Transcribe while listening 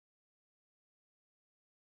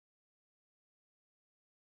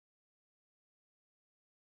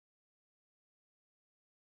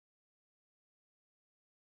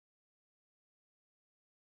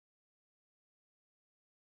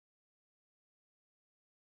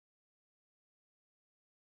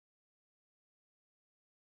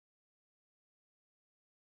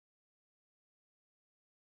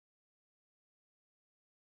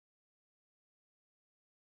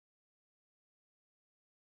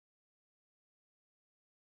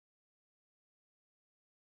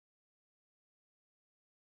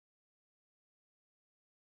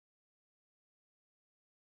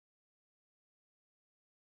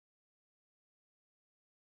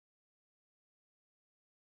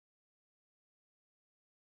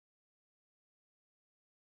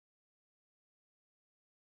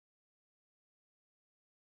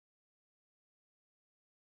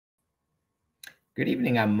Good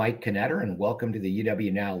evening, I'm Mike Knetter, and welcome to the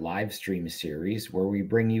UW Now Livestream series, where we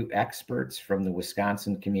bring you experts from the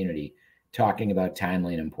Wisconsin community talking about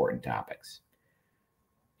timely and important topics.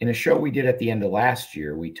 In a show we did at the end of last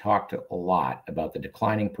year, we talked a lot about the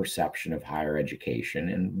declining perception of higher education,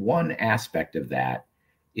 and one aspect of that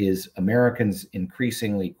is Americans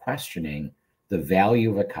increasingly questioning the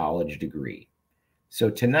value of a college degree. So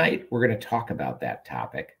tonight, we're going to talk about that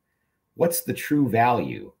topic. What's the true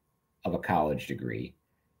value of a college degree,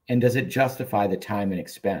 and does it justify the time and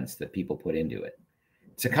expense that people put into it?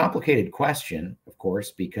 It's a complicated question, of course,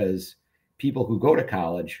 because people who go to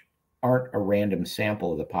college aren't a random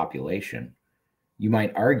sample of the population. You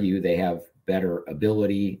might argue they have better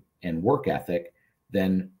ability and work ethic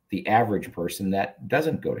than the average person that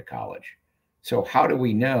doesn't go to college. So how do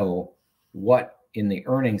we know what in the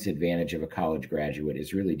earnings advantage of a college graduate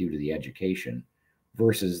is really due to the education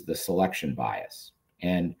versus the selection bias?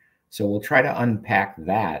 And so we'll try to unpack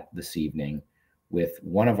that this evening with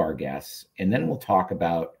one of our guests, and then we'll talk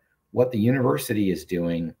about what the university is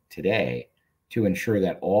doing today to ensure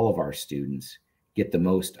that all of our students get the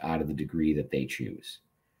most out of the degree that they choose.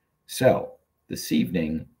 So this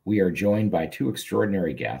evening, we are joined by two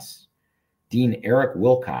extraordinary guests. Dean Eric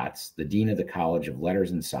Wilcots, the Dean of the College of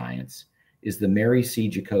Letters and Science, is the Mary C.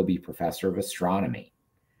 Jacoby Professor of Astronomy.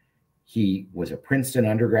 He was a Princeton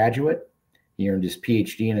undergraduate. He earned his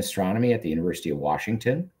PhD in astronomy at the University of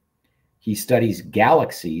Washington. He studies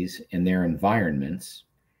galaxies and their environments.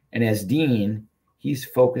 And as dean, he's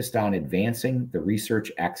focused on advancing the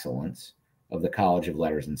research excellence of the College of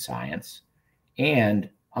Letters and Science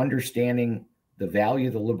and understanding the value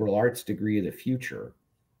of the liberal arts degree of the future.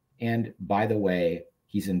 And by the way,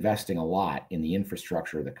 he's investing a lot in the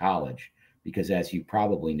infrastructure of the college because, as you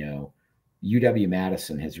probably know,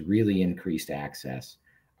 UW-Madison has really increased access.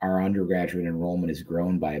 Our undergraduate enrollment has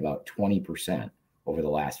grown by about 20% over the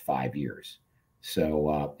last 5 years.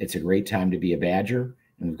 So it's a great time to be a Badger,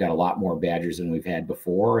 and we've got a lot more Badgers than we've had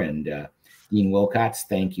before. And Dean Wilcots,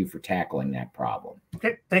 thank you for tackling that problem.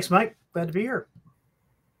 Okay, thanks, Mike. Glad to be here.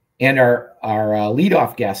 And our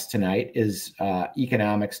leadoff guest tonight is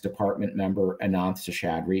Economics Department member Ananth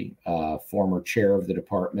Seshadri, former chair of the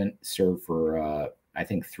department, served for, I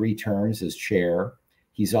think, 3 terms as chair.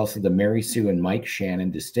 He's also the Mary Sue and Mike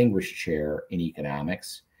Shannon Distinguished Chair in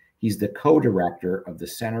Economics. He's the co-director of the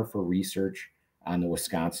Center for Research on the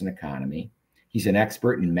Wisconsin Economy. He's an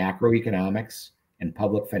expert in macroeconomics and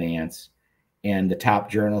public finance, and the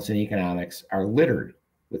top journals in economics are littered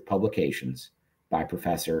with publications by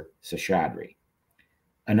Professor Seshadri.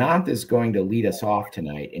 Ananth is going to lead us off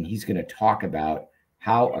tonight, and he's going to talk about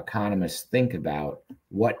how economists think about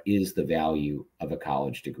what is the value of a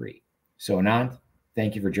college degree. So Ananth,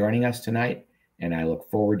 thank you for joining us tonight, and I look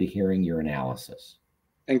forward to hearing your analysis.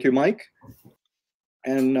 Thank you, Mike,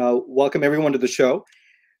 and welcome everyone to the show.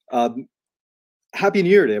 Happy New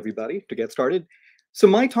Year to everybody, to get started. So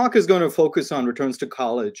my talk is going to focus on returns to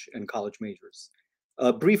college and college majors.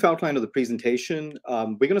 A brief outline of the presentation.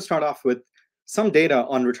 We're going to start off with some data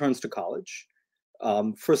on returns to college.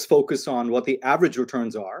 First focus on what the average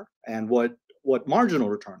returns are and what marginal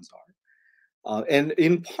returns are. And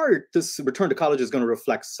in part, this return to college is going to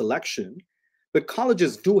reflect selection, but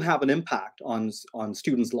colleges do have an impact on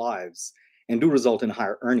students' lives and do result in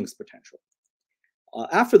higher earnings potential.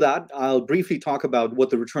 After that, I'll briefly talk about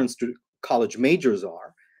what the returns to college majors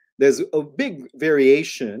are. There's a big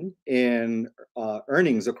variation in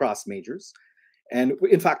earnings across majors. And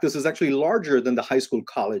in fact, this is actually larger than the high school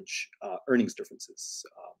college earnings differences.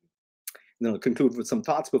 And then I'll conclude with some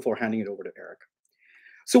thoughts before handing it over to Eric.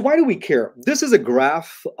 So why do we care? This is a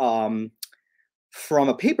graph from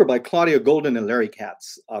a paper by Claudia Golden and Larry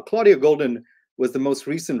Katz. Claudia Golden was the most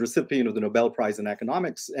recent recipient of the Nobel Prize in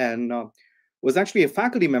Economics and was actually a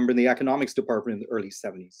faculty member in the economics department in the early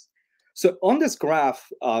 70s. So on this graph,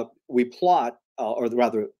 we plot, or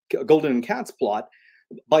rather Golden and Katz plot,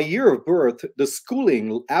 by year of birth,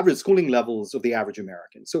 the average schooling levels of the average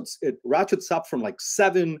American. So it ratchets up from like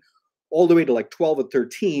 7 all the way to like 12 or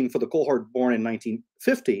 13 for the cohort born in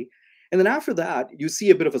 1950. And then after that, you see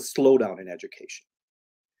a bit of a slowdown in education,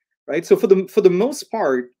 right? So for the most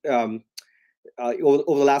part, over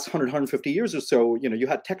the last 100, 150 years or so, you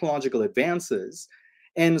had technological advances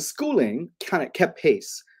and schooling kind of kept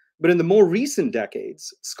pace. But in the more recent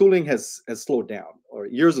decades, schooling has slowed down, or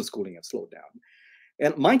years of schooling have slowed down.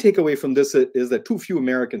 And my takeaway from this is that too few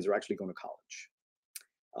Americans are actually going to college.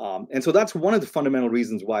 And so that's one of the fundamental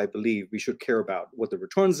reasons why I believe we should care about what the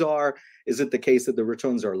returns are. Is it the case that the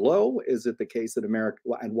returns are low? Is it the case that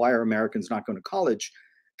and why are Americans not going to college?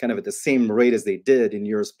 kind of at the same rate as they did in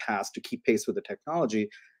years past to keep pace with the technology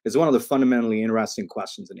is one of the fundamentally interesting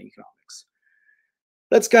questions in economics.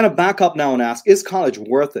 Let's kind of back up now and ask, is college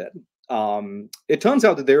worth it? It turns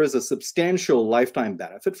out that there is a substantial lifetime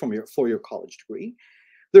benefit for your college degree.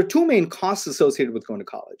 There are two main costs associated with going to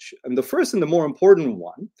college. And the first and the more important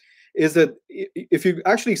one is that if you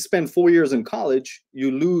actually spend 4 years in college,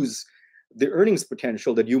 you lose the earnings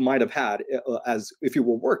potential that you might have had as if you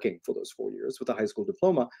were working for those 4 years with a high school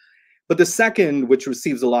diploma. But the second, which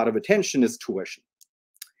receives a lot of attention, is tuition.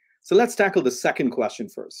 So let's tackle the second question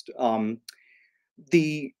first. Over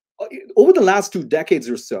the last 2 decades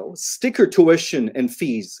or so, sticker tuition and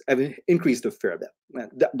fees have increased a fair bit.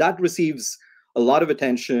 That receives a lot of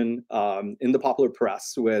attention in the popular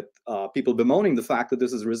press, with people bemoaning the fact that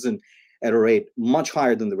this has risen at a rate much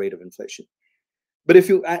higher than the rate of inflation. But if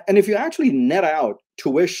you actually net out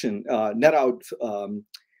tuition,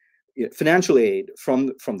 financial aid from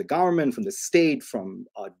the government, from the state, from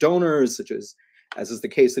donors, such as is the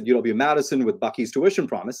case at UW Madison with Bucky's tuition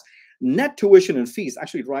promise, net tuition and fees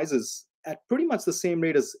actually rises at pretty much the same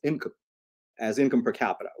rate as income per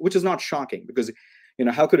capita, which is not shocking, because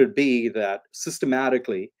how could it be that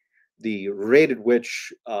systematically the rate at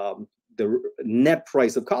which the net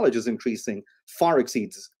price of college is increasing far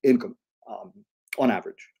exceeds income on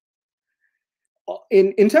average.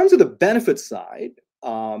 In terms of the benefit side,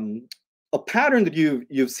 a pattern that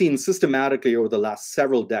you've seen systematically over the last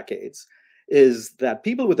several decades is that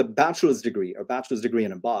people with a bachelor's degree or bachelor's degree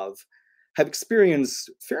and above have experienced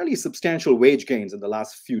fairly substantial wage gains in the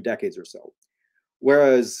last few decades or so.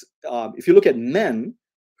 Whereas if you look at men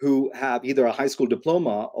who have either a high school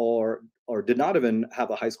diploma or did not even have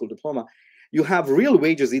a high school diploma, you have real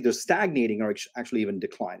wages either stagnating or actually even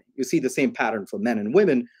declining. You see the same pattern for men and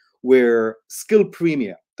women, where skill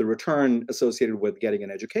premium, the return associated with getting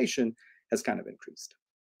an education, has kind of increased.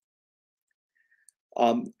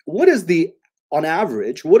 On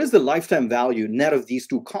average, what is the lifetime value net of these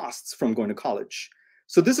two costs from going to college?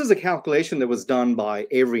 So this is a calculation that was done by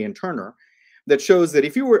Avery and Turner that shows that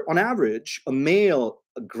if you were, on average, a male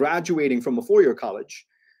graduating from a 4-year college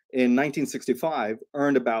in 1965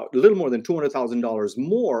 earned about a little more than $200,000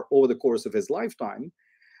 more over the course of his lifetime,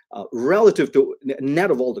 relative to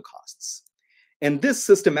net of all the costs. And this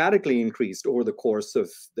systematically increased over the course of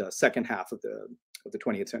the second half of the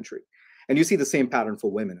 20th century. And you see the same pattern for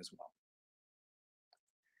women as well.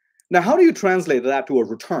 Now, how do you translate that to a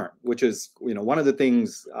return, which is one of the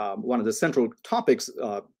things, one of the central topics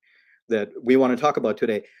that we want to talk about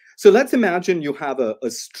today? So let's imagine you have a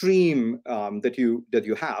stream that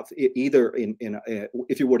you have either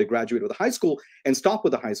if you were to graduate with a high school and stop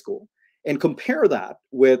with a high school, and compare that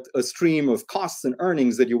with a stream of costs and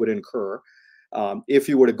earnings that you would incur if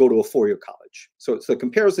you were to go to a 4-year college. So the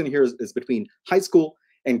comparison here is between high school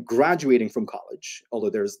and graduating from college, although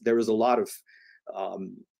there is a lot of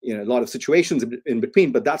situations in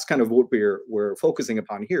between, but that's kind of what we're focusing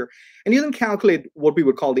upon here. And you then calculate what we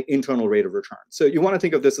would call the internal rate of return. So you want to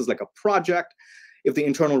think of this as like a project. If the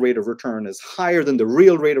internal rate of return is higher than the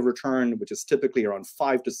real rate of return, which is typically around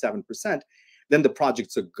 5 to 7%, then the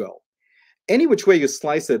project's a go. Any which way you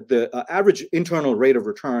slice it, the average internal rate of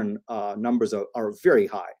return numbers are very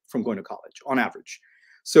high from going to college on average.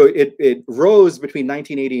 So it rose between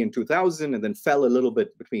 1980 and 2000, and then fell a little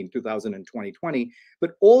bit between 2000 and 2020.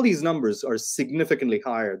 But all these numbers are significantly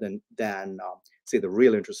higher than say, the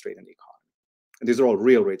real interest rate in the economy. And these are all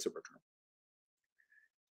real rates of return.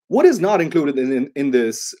 What is not included in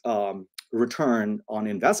this return on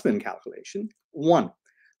investment calculation? One,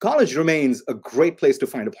 college remains a great place to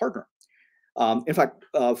find a partner. In fact,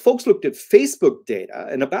 folks looked at Facebook data,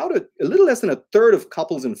 and about a little less than a third of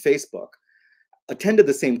couples in Facebook attended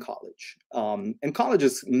the same college. And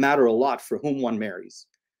colleges matter a lot for whom one marries.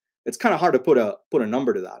 It's kind of hard to put a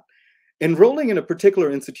number to that. Enrolling in a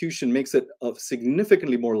particular institution makes it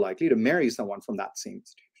significantly more likely to marry someone from that same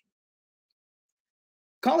institution.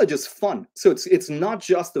 College is fun. So it's not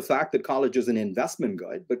just the fact that college is an investment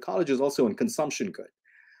good, but college is also a consumption good.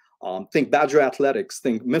 Think Badger Athletics,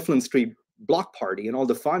 think Mifflin Street Block Party, and all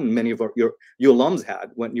the fun many of your alums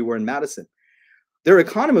had when you were in Madison. There are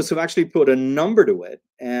economists who have actually put a number to it,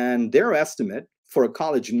 and their estimate for a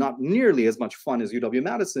college not nearly as much fun as UW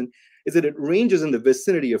Madison is that it ranges in the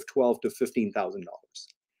vicinity of $12,000 to $15,000.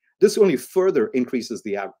 This only further increases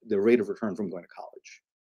the rate of return from going to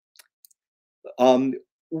college.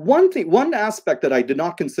 One aspect that I did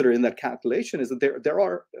not consider in that calculation is that there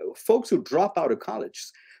are folks who drop out of college.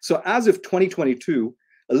 So as of 2022,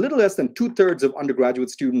 a little less than 2/3 of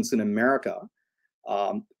undergraduate students in America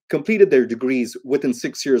completed their degrees within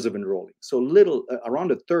 6 years of enrolling. So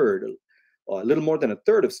around a third a little more than a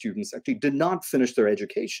third of students actually did not finish their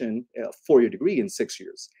education, four-year degree in 6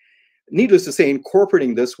 years. Needless to say,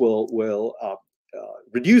 incorporating this will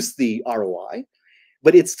reduce the ROI,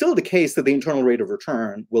 but it's still the case that the internal rate of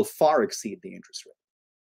return will far exceed the interest rate.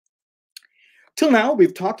 Till now,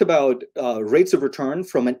 we've talked about rates of return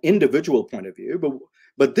from an individual point of view,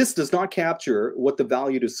 but this does not capture what the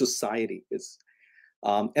value to society is.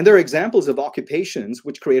 And there are examples of occupations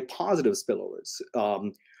which create positive spillovers.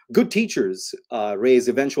 Good teachers raise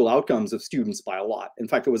eventual outcomes of students by a lot. In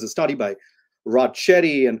fact, there was a study by Rod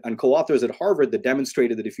Chetty and co-authors at Harvard that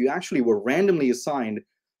demonstrated that if you actually were randomly assigned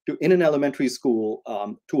in an elementary school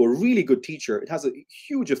to a really good teacher, it has a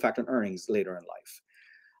huge effect on earnings later in life.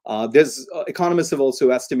 Economists have also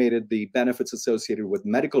estimated the benefits associated with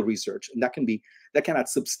medical research, and that can add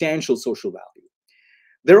substantial social value.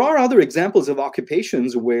 There are other examples of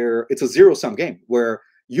occupations where it's a zero-sum game, where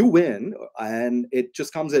you win and it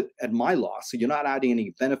just comes at my loss. So you're not adding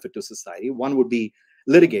any benefit to society. One would be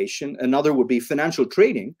litigation. Another would be financial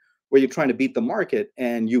trading, where you're trying to beat the market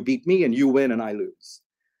and you beat me and you win and I lose.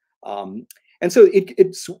 And so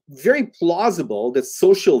it's very plausible that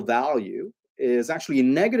social value is actually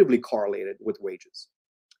negatively correlated with wages.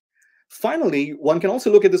 Finally, one can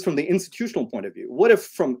also look at this from the institutional point of view. What if,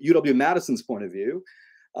 from UW-Madison's point of view,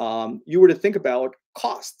 you were to think about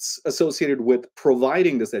costs associated with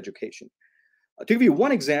providing this education? To give you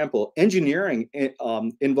one example, engineering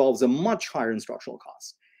involves a much higher instructional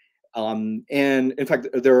cost. And in fact,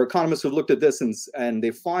 there are economists who have looked at this and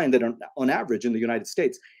they find that on average in the United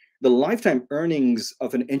States, the lifetime earnings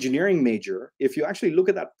of an engineering major, if you actually look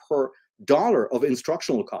at that per dollar of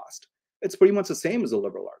instructional cost, it's pretty much the same as a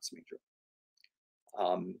liberal arts major.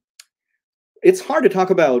 It's hard to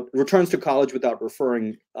talk about returns to college without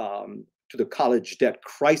referring to the college debt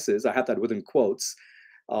crisis. I have that within quotes,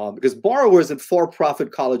 because borrowers at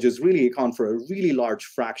for-profit colleges really account for a really large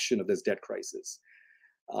fraction of this debt crisis.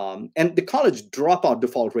 And the college dropout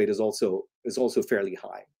default rate is also fairly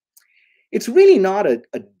high. It's really not a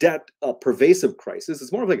debt pervasive crisis.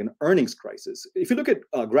 It's more of like an earnings crisis. If you look at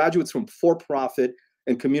graduates from for-profit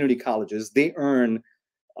and community colleges, they earn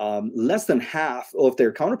less than half of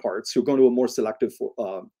their counterparts who are going to a more selective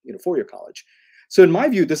four-year college. So in my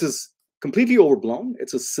view, this is completely overblown.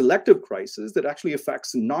 It's a selective crisis that actually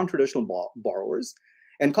affects non-traditional borrowers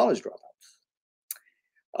and college dropouts.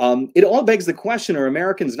 It all begs the question, are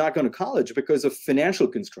Americans not going to college because of financial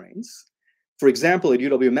constraints? For example, at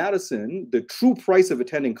UW-Madison, the true price of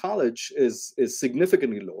attending college is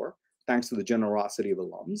significantly lower, thanks to the generosity of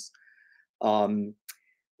alums.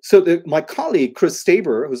 My colleague, Chris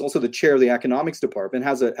Staber, who's also the chair of the economics department,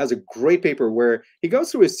 has a great paper where he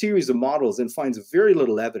goes through a series of models and finds very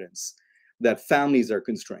little evidence that families are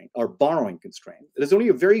borrowing constrained. There's only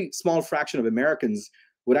a very small fraction of Americans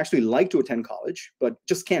would actually like to attend college, but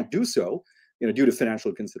just can't do so, due to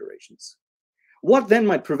financial considerations. What then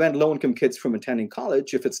might prevent low-income kids from attending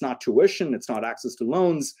college? If it's not tuition, it's not access to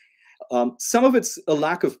loans. Some of it's a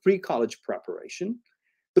lack of pre-college preparation,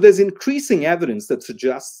 but there's increasing evidence that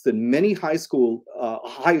suggests that many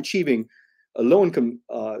high-achieving low-income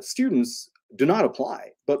students do not apply.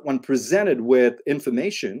 But when presented with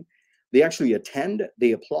information, they actually attend,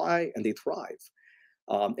 they apply, and they thrive.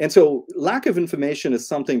 And so lack of information is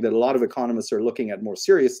something that a lot of economists are looking at more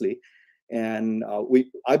seriously. And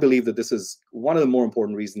I believe that this is one of the more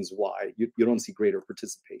important reasons why you don't see greater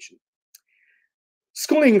participation.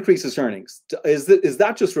 Schooling increases earnings. Is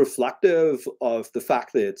that just reflective of the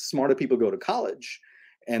fact that smarter people go to college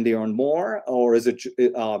and they earn more, or is it,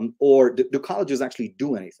 or do colleges actually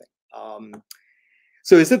do anything?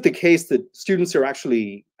 So is it the case that students are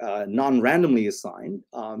actually non-randomly assigned?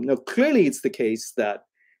 No, clearly it's the case that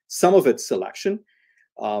some of it's selection.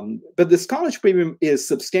 But this college premium is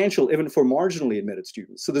substantial even for marginally admitted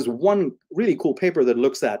students. So there's one really cool paper that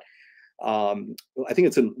looks at, I think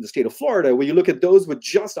it's in the state of Florida, where you look at those with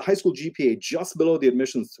just a high school GPA just below the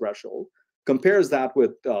admissions threshold, compares that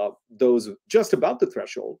with those just above the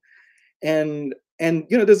threshold. And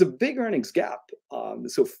there's a big earnings gap.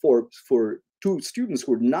 So for two students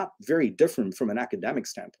who are not very different from an academic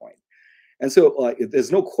standpoint. And so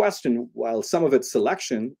there's no question, while some of it's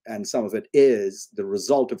selection and some of it is the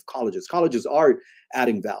result of colleges. Colleges are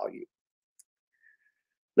adding value.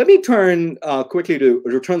 Let me turn quickly to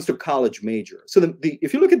returns to college major. So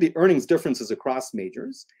if you look at the earnings differences across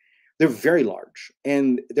majors, they're very large.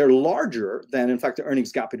 And they're larger than, in fact, the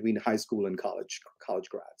earnings gap between high school and college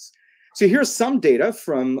grads. So here's some data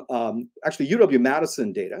from actually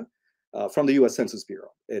UW-Madison data from the US Census Bureau.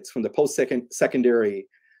 It's from the post-secondary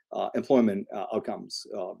employment outcomes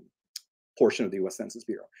portion of the US Census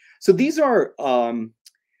Bureau. So these are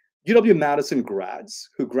UW-Madison grads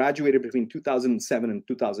who graduated between 2007 and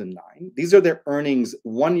 2009. These are their earnings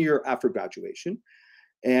 1 year after graduation.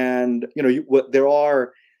 And there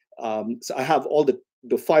are, so I have all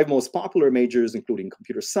the 5 most popular majors, including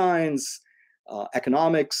computer science,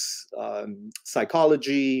 economics,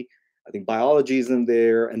 psychology, I think biology is in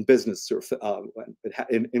there, and business,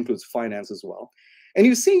 it includes finance as well. And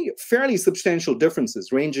you see fairly substantial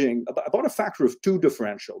differences ranging about a factor of 2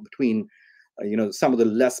 differential between some of the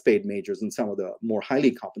less paid majors and some of the more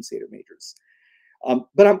highly compensated majors.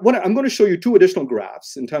 But I'm going to show you 2 additional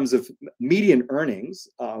graphs in terms of median earnings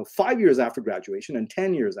 5 years after graduation and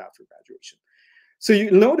 10 years after graduation. So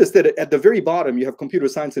you notice that at the very bottom, you have computer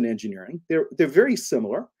science and engineering. They're very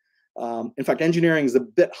similar. In fact, engineering is a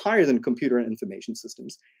bit higher than computer and information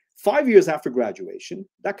systems. 5 years after graduation,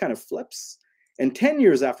 that kind of flips. And 10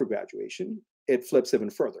 years after graduation, it flips even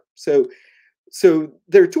further. So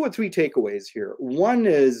there are 2 or 3 takeaways here. One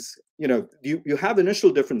is, you have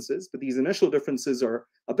initial differences, but these initial differences are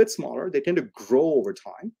a bit smaller. They tend to grow over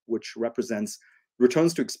time, which represents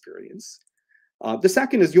returns to experience. The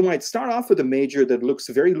second is you might start off with a major that looks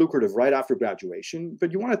very lucrative right after graduation,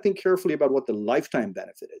 but you want to think carefully about what the lifetime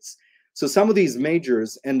benefit is. So some of these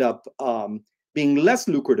majors end up being less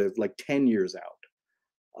lucrative like 10 years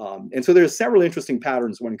out. And so there's several interesting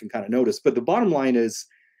patterns one can kind of notice. But the bottom line is,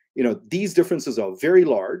 these differences are very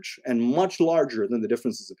large and much larger than the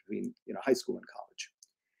differences between high school and college.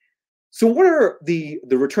 So what are the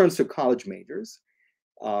returns to college majors?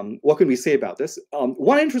 What can we say about this?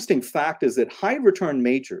 One interesting fact is that high return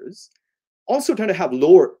majors also tend to have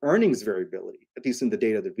lower earnings variability, at least in the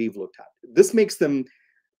data that we've looked at. This makes them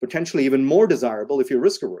potentially even more desirable if you're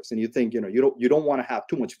risk averse and you think you don't want to have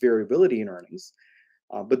too much variability in earnings.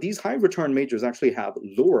 But these high return majors actually have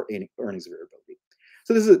lower earnings variability.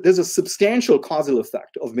 So there's a substantial causal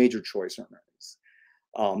effect of major choice on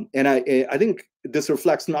earnings. And I think this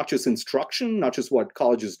reflects not just instruction, not just what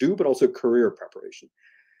colleges do, but also career preparation.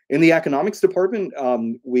 In the economics department,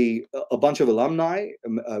 a bunch of alumni,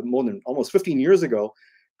 more than almost 15 years ago,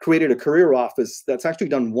 created a career office that's actually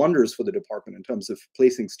done wonders for the department in terms of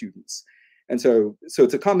placing students. And so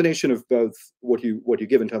it's a combination of both what you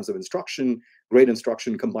give in terms of instruction, great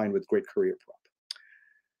instruction combined with great career prep.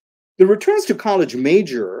 The returns to college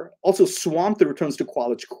major also swamp the returns to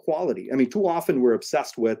college quality. I mean, too often we're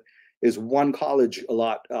obsessed with, is one college a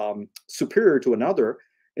lot superior to another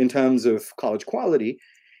in terms of college quality?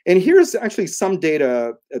 And here's actually some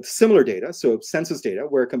data, similar data, so census data,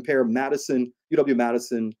 where I compare Madison,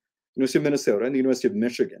 UW-Madison, University of Minnesota, and the University of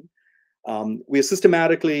Michigan. We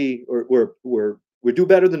systematically, we do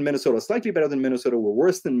better than Minnesota, slightly better than Minnesota, we're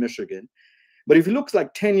worse than Michigan. But if you look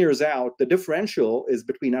like 10 years out, the differential is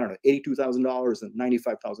between, I don't know, $82,000 and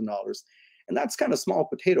 $95,000. And that's kind of small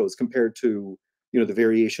potatoes compared to, the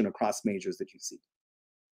variation across majors that you see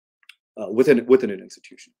within an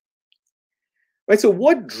institution. Right, so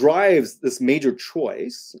what drives this major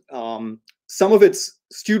choice? Some of it's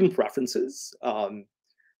student preferences,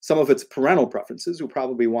 some of it's parental preferences who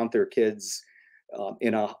probably want their kids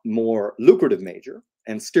in a more lucrative major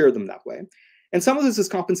and steer them that way. And some of this is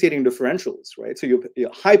compensating differentials, right? So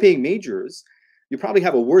high-paying majors, you probably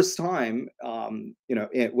have a worse time,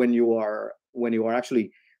 when you are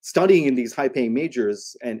actually studying in these high-paying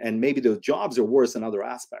majors, and maybe those jobs are worse in other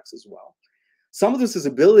aspects as well. Some of this is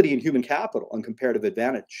ability in human capital and comparative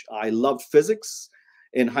advantage. I loved physics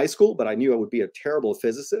in high school, but I knew I would be a terrible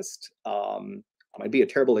physicist. I might be a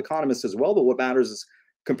terrible economist as well, but what matters is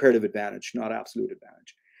comparative advantage, not absolute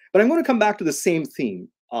advantage. But I'm going to come back to the same theme.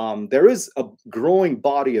 There is a growing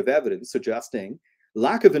body of evidence suggesting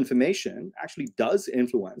lack of information actually does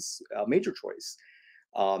influence major choice.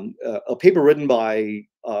 A paper written by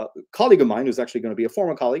a colleague of mine, who's actually going to be a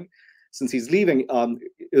former colleague, since he's leaving,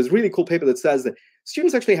 it was a really cool paper that says that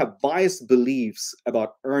students actually have biased beliefs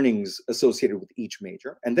about earnings associated with each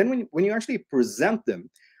major. And then when you actually present them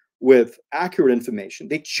with accurate information,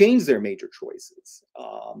 they change their major choices.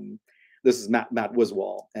 This is Matt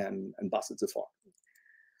Wiswall and Basit Zafar.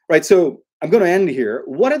 Right, so I'm going to end here.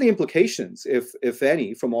 What are the implications, if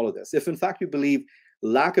any, from all of this? If in fact you believe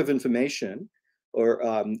lack of information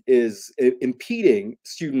is impeding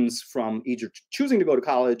students from either choosing to go to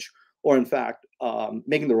college or in fact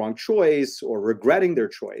making the wrong choice or regretting their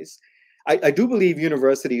choice, I do believe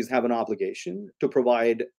universities have an obligation to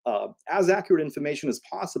provide as accurate information as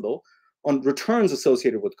possible on returns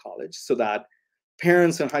associated with college so that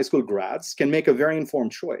parents and high school grads can make a very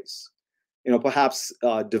informed choice. Perhaps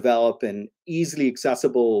develop an easily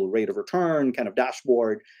accessible rate of return kind of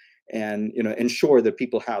dashboard and ensure that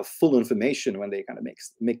people have full information when they kind of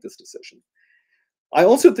make this decision. I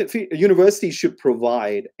also think universities should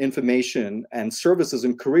provide information and services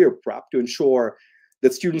in career prep to ensure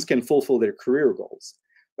that students can fulfill their career goals.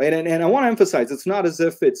 Right? And I want to emphasize, it's not as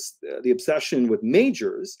if it's the obsession with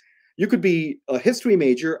majors. You could be a history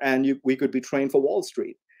major and we could be trained for Wall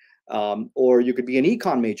Street. Or you could be an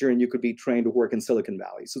econ major and you could be trained to work in Silicon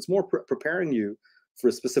Valley. So it's more preparing you for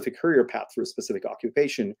a specific career path, for a specific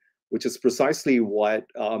occupation, which is precisely what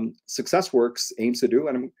SuccessWorks aims to do.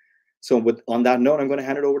 And on that note, I'm going to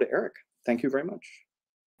hand it over to Eric. Thank you very much.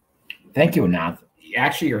 Thank you, Ananth.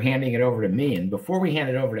 Actually, you're handing it over to me. And before we hand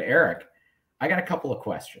it over to Eric, I got a couple of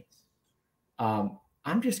questions.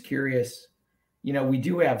 I'm just curious, we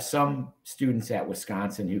do have some students at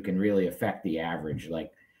Wisconsin who can really affect the average.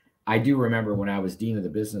 Like, I do remember when I was dean of the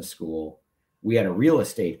business school, we had a real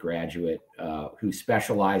estate graduate who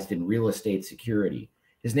specialized in real estate security.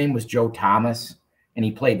 His name was Joe Thomas, and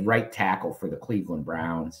he played right tackle for the Cleveland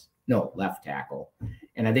Browns. No, left tackle.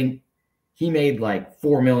 And I think he made like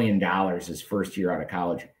 $4 million his first year out of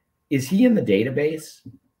college. Is he in the database?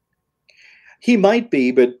 He might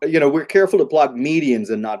be, but we're careful to plug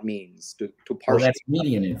medians and not means to parse. Well, that's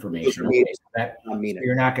median information. Okay, so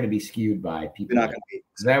you're not going to be skewed by people. You're not going to be.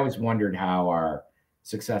 Because I always wondered how our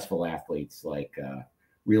successful athletes like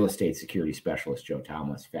real estate security specialist Joe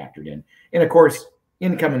Thomas factored in. And of course,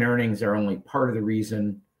 income and earnings are only part of the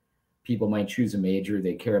reason people might choose a major.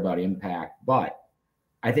 They care about impact. But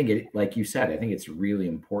I think like you said, I think it's really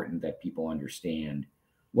important that people understand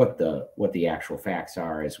what the actual facts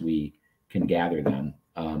are as we can gather them.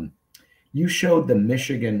 You showed the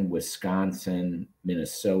Michigan, Wisconsin,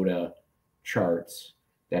 Minnesota charts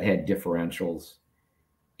that had differentials.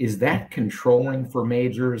 Is that controlling for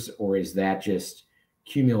majors, or is that just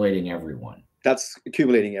accumulating everyone? That's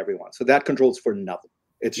accumulating everyone. So that controls for nothing.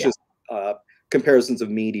 It's just comparisons of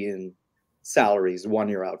median salaries 1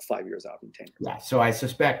 year out, 5 years out, and 10 years. Yeah. So I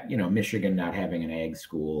suspect, Michigan not having an ag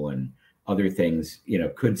school and other things,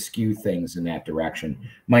 could skew things in that direction.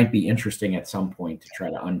 Might be interesting at some point to try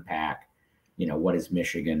to unpack, what does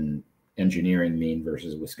Michigan engineering mean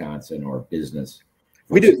versus Wisconsin or business.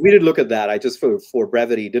 We did look at that. I just, for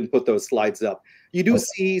brevity, didn't put those slides up. You do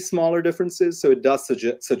see smaller differences, so it does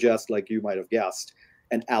suggest, like you might have guessed,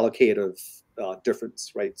 an allocative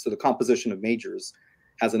difference, right? So the composition of majors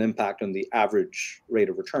has an impact on the average rate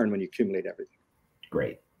of return when you accumulate everything.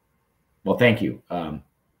 Great. Well, thank you.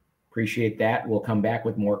 Appreciate that. We'll come back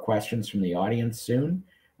with more questions from the audience soon.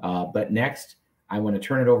 But next, I want to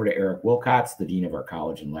turn it over to Eric Wilcox, the Dean of our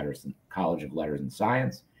College of Letters and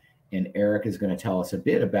Science. And Eric is going to tell us a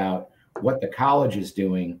bit about what the college is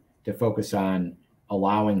doing to focus on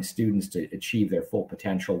allowing students to achieve their full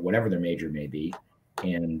potential, whatever their major may be.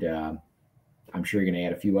 And I'm sure you're going to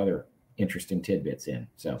add a few other interesting tidbits in.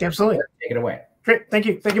 So absolutely. Eric, take it away. Great. Thank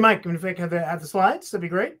you. Thank you, Mike. If I can have the slides, that'd be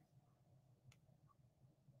great.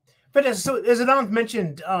 But as Ananth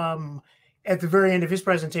mentioned at the very end of his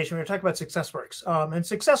presentation, we're going to talk about SuccessWorks. And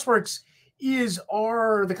SuccessWorks is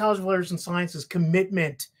the College of Letters and Sciences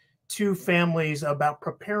commitment to families about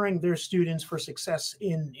preparing their students for success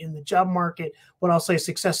in the job market, what I'll say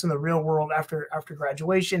success in the real world after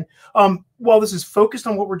graduation. While this is focused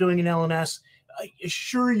on what we're doing in LNS, I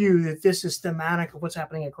assure you that this is thematic of what's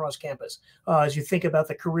happening across campus. As you think about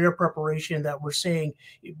the career preparation that we're seeing,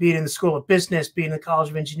 be it in the School of Business, be it in the College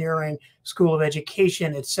of Engineering, School of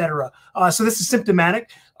Education, et cetera. So this is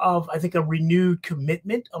symptomatic of, I think, a renewed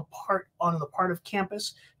commitment on the part of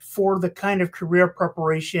campus for the kind of career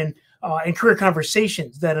preparation and career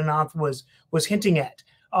conversations that Ananth was hinting at.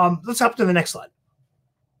 Let's hop to the next slide.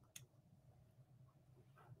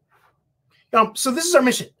 So this is our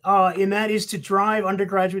mission, and that is to drive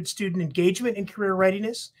undergraduate student engagement and career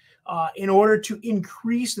readiness in order to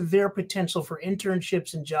increase their potential for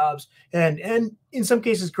internships and jobs, and in some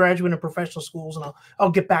cases, graduate and professional schools. And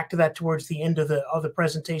I'll get back to that towards the end of the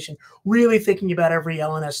presentation. Really thinking about every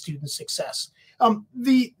LNS student's success.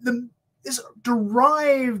 This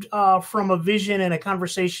derived from a vision and a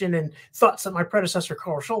conversation and thoughts that my predecessor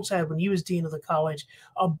Carl Schultz had when he was dean of the college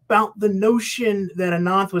about the notion that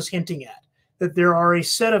Ananth was hinting at, that there are a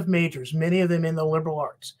set of majors, many of them in the liberal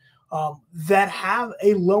arts, that have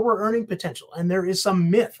a lower earning potential. And there is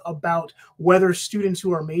some myth about whether students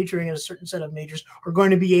who are majoring in a certain set of majors are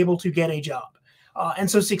going to be able to get a job. And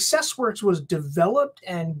so SuccessWorks was developed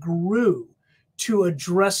and grew to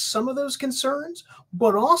address some of those concerns,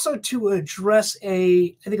 but also to address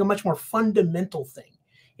I think a much more fundamental thing.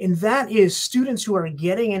 And that is students who are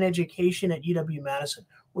getting an education at UW-Madison,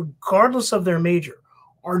 regardless of their major,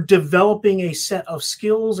 are developing a set of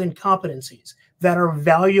skills and competencies that are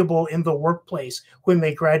valuable in the workplace when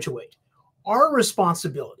they graduate. Our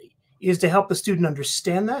responsibility is to help the student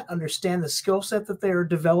understand the skill set that they are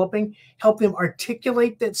developing, help them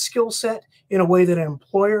articulate that skill set in a way that an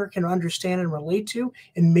employer can understand and relate to,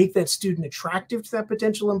 and make that student attractive to that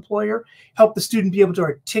potential employer, help the student be able to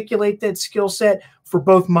articulate that skill set for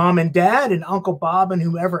both mom and dad and Uncle Bob and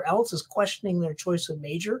whoever else is questioning their choice of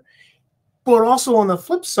major. But also on the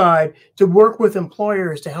flip side, to work with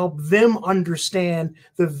employers to help them understand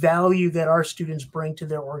the value that our students bring to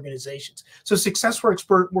their organizations. So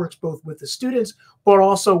SuccessWorks works both with the students, but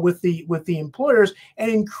also with the employers, and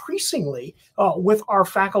increasingly with our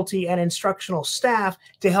faculty and instructional staff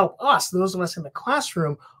to help us, those of us in the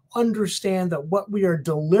classroom, understand that what we are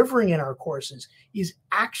delivering in our courses is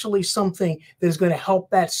actually something that is going to help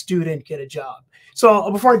that student get a job.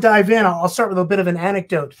 So before I dive in, I'll start with a bit of an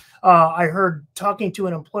anecdote. I heard talking to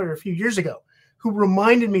an employer a few years ago who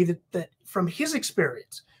reminded me that from his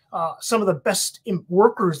experience, some of the best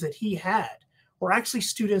workers that he had were actually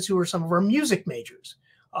students who were some of our music majors.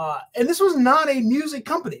 And this was not a music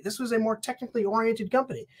company. This was a more technically oriented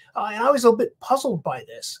company. And I was a bit puzzled by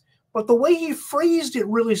this. But the way he phrased it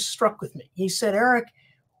really struck with me. He said, Eric,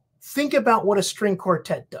 think about what a string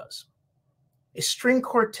quartet does. A string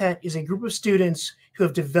quartet is a group of students who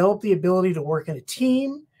have developed the ability to work in a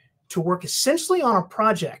team, to work essentially on a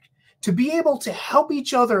project, to be able to help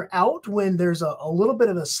each other out when there's a little bit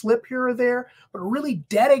of a slip here or there, but really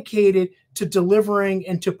dedicated to delivering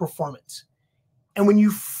and to performance. And when you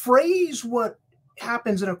phrase what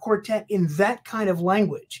happens in a quartet in that kind of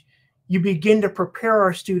language, you begin to prepare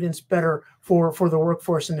our students better for the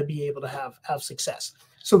workforce and to be able to have success.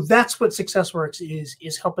 So that's what SuccessWorks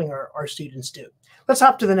is helping our students do. Let's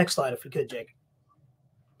hop to the next slide if we could, Jake.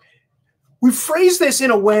 We phrased this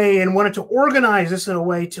in a way and wanted to organize this in a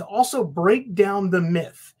way to also break down the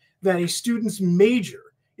myth that a student's major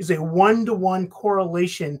is a one-to-one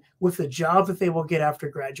correlation with the job that they will get after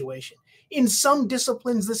graduation. In some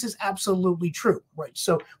disciplines, this is absolutely true, right?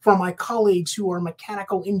 So for my colleagues who are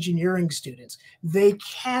mechanical engineering students, they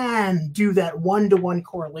can do that one-to-one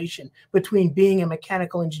correlation between being a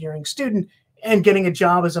mechanical engineering student and getting a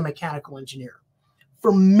job as a mechanical engineer.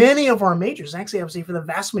 For many of our majors, actually I would say for the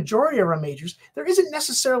vast majority of our majors, there isn't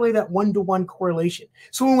necessarily that one-to-one correlation.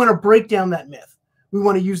 So we want to break down that myth. We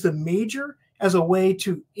want to use the major as a way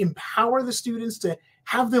to empower the students, to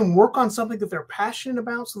have them work on something that they're passionate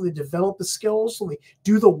about so they develop the skills, so they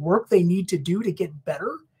do the work they need to do to get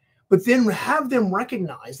better, but then have them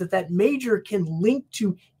recognize that that major can link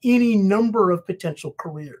to any number of potential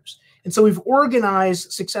careers. And so we've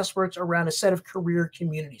organized SuccessWorks around a set of career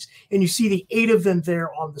communities, and you see the 8 of them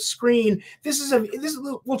there on the screen. This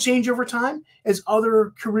will change over time as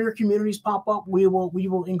other career communities pop up. We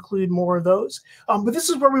will include more of those, but this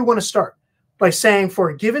is where we want to start by saying for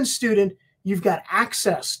a given student, you've got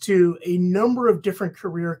access to a number of different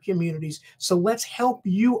career communities. So let's help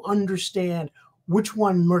you understand which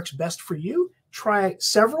one works best for you. Try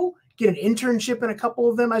several, get an internship in a couple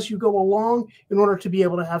of them as you go along in order to be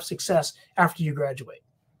able to have success after you graduate.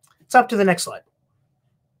 It's up to the next slide.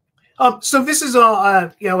 So this is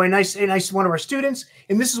a nice one of our students,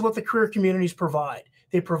 and this is what the career communities provide.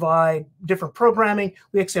 They provide different programming.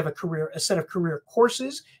 We actually have a set of career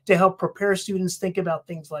courses to help prepare students think about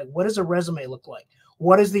things like, what does a resume look like?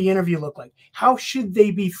 What does the interview look like? How should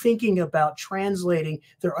they be thinking about translating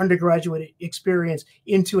their undergraduate experience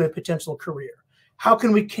into a potential career? How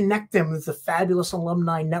can we connect them with the fabulous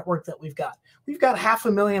alumni network that we've got? We've got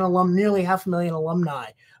nearly 500,000 alumni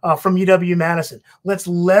from UW-Madison. Let's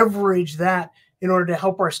leverage that in order to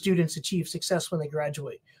help our students achieve success when they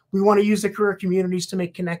graduate. We want to use the career communities to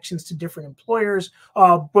make connections to different employers,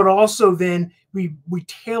 but also then we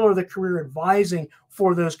tailor the career advising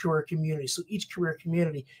for those career communities. So each career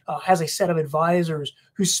community has a set of advisors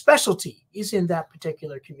whose specialty is in that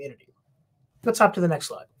particular community. Let's hop to the next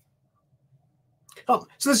slide.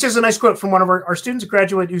 So this is just a nice quote from one of our students, who's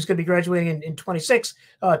going to be graduating in 26,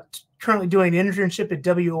 currently doing an internship at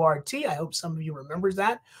WORT. I hope some of you remembers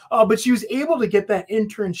that. But she was able to get that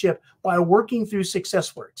internship by working through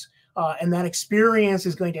SuccessWorks. And that experience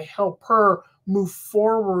is going to help her move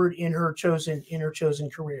forward in her chosen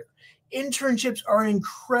career. Internships are an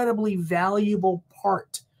incredibly valuable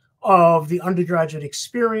part of the undergraduate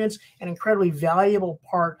experience, an incredibly valuable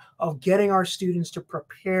part of getting our students to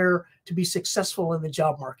prepare to be successful in the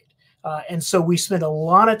job market. And so we spend a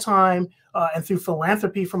lot of time and through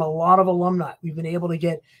philanthropy from a lot of alumni, we've been able to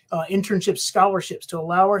get internship scholarships to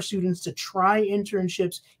allow our students to try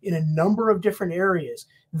internships in a number of different areas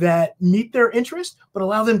that meet their interest, but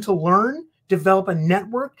allow them to learn, develop a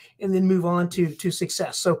network, and then move on to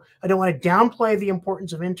success. So I don't want to downplay the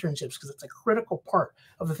importance of internships because it's a critical part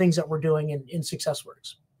of the things that we're doing in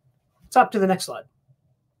SuccessWorks. Let's hop to the next slide.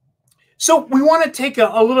 So we want to take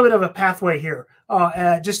a little bit of a pathway here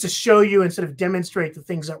just to show you and sort of demonstrate the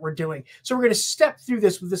things that we're doing. So we're going to step through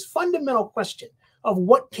this with this fundamental question of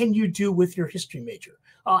what can you do with your history major?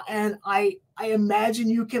 And I imagine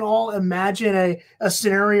you can all imagine a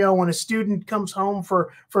scenario when a student comes home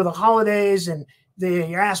for the holidays and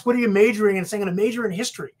you're asked, what are you majoring in? And saying, I'm going to major in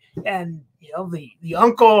history. And you know, the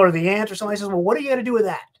uncle or the aunt or somebody says, well, what are you going to do with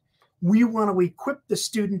that? We want to equip the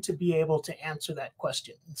student to be able to answer that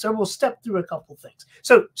question. And so we'll step through a couple of things.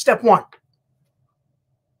 So step one,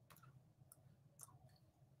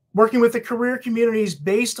 working with the career communities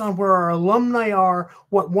based on where our alumni are,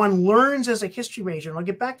 what one learns as a history major. And I'll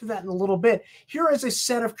get back to that in a little bit. Here is a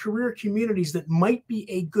set of career communities that might be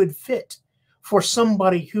a good fit for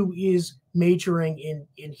somebody who is majoring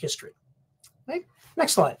in history. Right?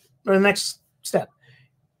 Next slide, or the next step.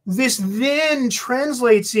 This then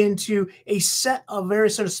translates into a set of very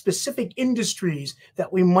sort of specific industries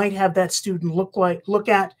that we might have that student look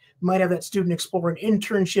at, might have that student explore an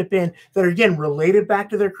internship in, that are, again, related back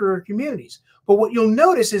to their career communities. But what you'll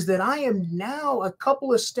notice is that I am now a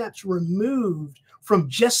couple of steps removed from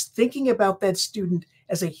just thinking about that student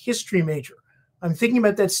as a history major. I'm thinking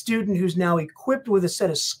about that student who's now equipped with a set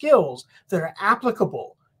of skills that are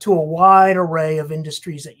applicable to a wide array of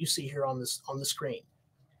industries that you see here on the screen.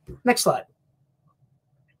 Next slide.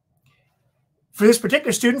 For this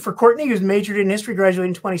particular student, for Courtney, who's majored in history, graduated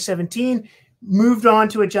in 2017, moved on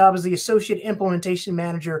to a job as the associate implementation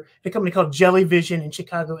manager at a company called Jellyvision in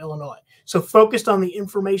Chicago, Illinois. So focused on the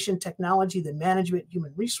information technology, the management,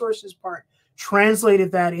 human resources part,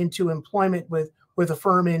 translated that into employment with a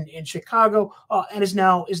firm in Chicago, and is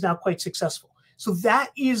now quite successful. So that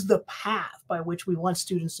is the path by which we want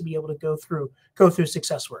students to be able to go through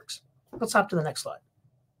SuccessWorks. Let's hop to the next slide.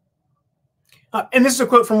 And this is a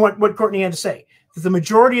quote from what Courtney had to say. The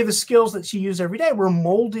majority of the skills that she used every day were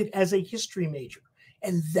molded as a history major.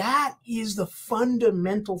 And that is the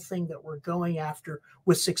fundamental thing that we're going after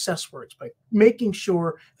with SuccessWorks, by making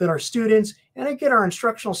sure that our students and again our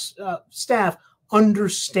instructional staff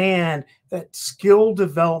understand that skill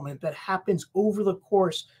development that happens over the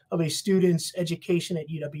course of a student's education at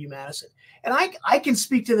UW-Madison. And I can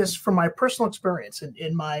speak to this from my personal experience.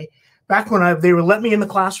 In my back when they would let me in the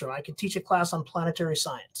classroom, I could teach a class on planetary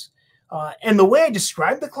science. And the way I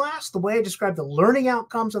described the class, the way I described the learning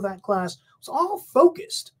outcomes of that class was all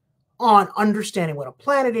focused on understanding what a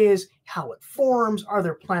planet is, how it forms, are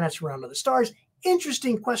there planets around other stars,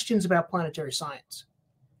 interesting questions about planetary science.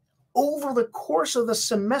 Over the course of the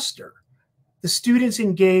semester, the students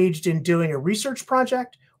engaged in doing a research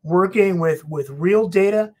project, working with real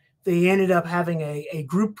data. They ended up having a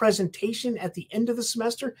group presentation at the end of the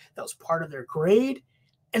semester that was part of their grade.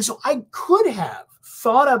 And so I could have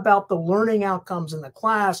thought about the learning outcomes in the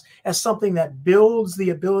class as something that builds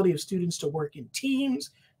the ability of students to work in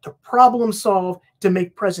teams, to problem solve, to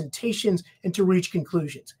make presentations, and to reach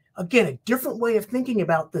conclusions. Again, a different way of thinking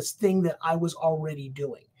about this thing that I was already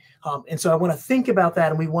doing. And so I want to think about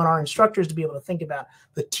that, and we want our instructors to be able to think about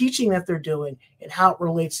the teaching that they're doing and how it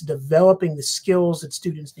relates to developing the skills that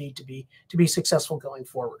students need to be successful going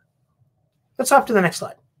forward. Let's hop to the next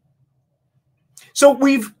slide. So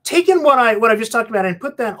we've taken what I've just talked about and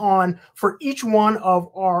put that on for each one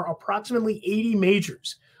of our approximately 80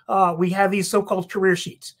 majors. We have these so-called career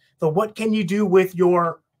sheets. So what can you do with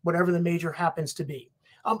your whatever the major happens to be?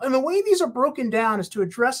 And the way these are broken down is to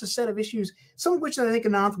address a set of issues, some of which I think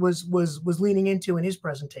Ananth was leaning into in his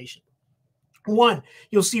presentation. One,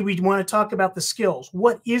 you'll see we want to talk about the skills.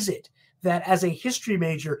 What is it that as a history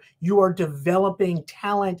major you are developing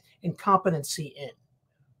talent and competency in?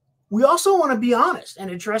 We also want to be honest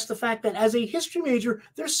and address the fact that as a history major,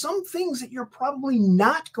 there's some things that you're probably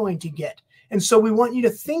not going to get. And so we want you to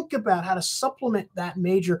think about how to supplement that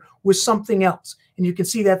major with something else. And you can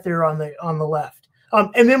see that there on the left.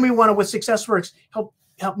 And then we want to, with SuccessWorks,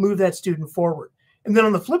 help move that student forward. And then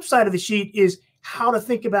on the flip side of the sheet is how to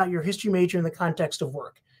think about your history major in the context of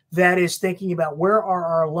work. That is thinking about where are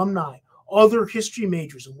our alumni, other history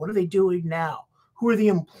majors, and what are they doing now? Who are the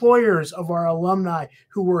employers of our alumni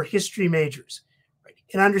who were history majors? Right?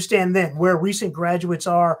 And understand then where recent graduates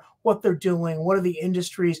are, what they're doing, what are the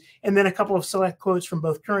industries, and then a couple of select quotes from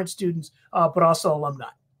both current students, but also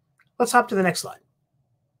alumni. Let's hop to the next slide.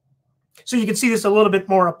 So you can see this a little bit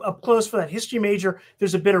more up close for that history major.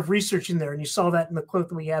 There's a bit of research in there, and you saw that in the quote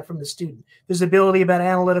that we had from the student. There's ability about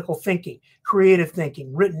analytical thinking, creative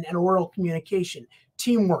thinking, written and oral communication,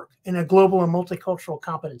 teamwork, and a global and multicultural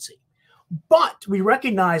competency. But we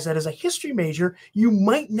recognize that as a history major, you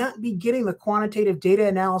might not be getting the quantitative data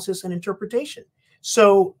analysis and interpretation.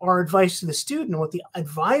 So our advice to the student, and what the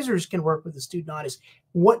advisors can work with the student on, is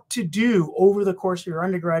what to do over the course of your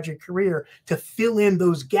undergraduate career to fill in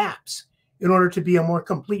those gaps in order to be a more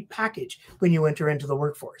complete package when you enter into the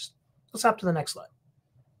workforce. Let's hop to the next slide.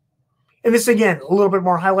 And this, again, a little bit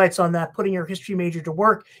more highlights on that, putting your history major to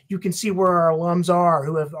work. You can see where our alums are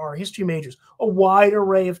who have our history majors, a wide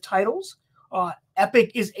array of titles.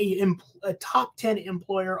 Epic is a top 10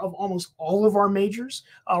 employer of almost all of our majors,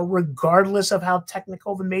 regardless of how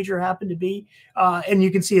technical the major happened to be. And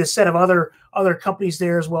you can see a set of other companies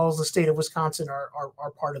there, as well as the state of Wisconsin are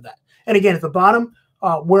part of that. And again, at the bottom,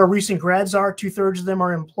 where recent grads are, 2/3 of them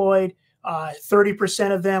are employed.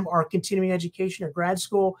 30% of them are continuing education or grad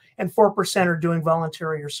school, and 4% are doing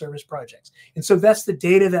voluntary or service projects. And so that's the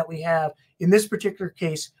data that we have in this particular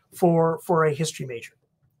case for a history major.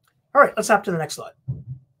 All right, let's hop to the next slide.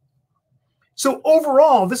 So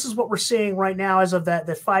overall, this is what we're seeing right now as of that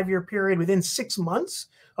 5-year period. Within 6 months,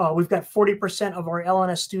 we've got 40% of our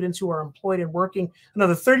LNS students who are employed and working.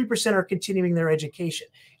 Another 30% are continuing their education.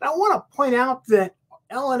 And I want to point out that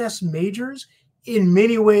LNS majors, in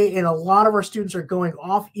many ways, and a lot of our students are going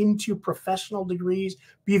off into professional degrees,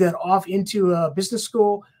 be that off into a business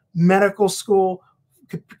school, medical school,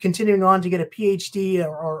 continuing on to get a PhD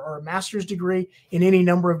or a master's degree in any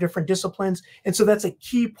number of different disciplines. And so that's a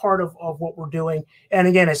key part of what we're doing. And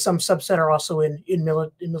again, as some subset are also in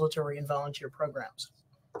military and volunteer programs.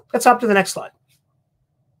 Let's hop to the next slide.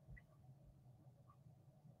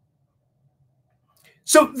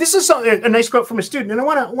 So this is a nice quote from a student, and I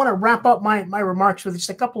want to wrap up my remarks with just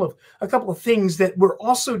a couple of things that we're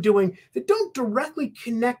also doing that don't directly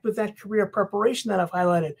connect with that career preparation that I've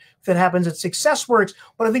highlighted that happens at SuccessWorks,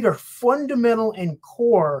 but I think are fundamental and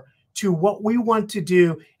core to what we want to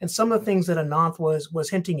do, and some of the things that Ananth was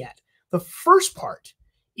hinting at. The first part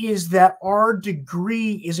is that our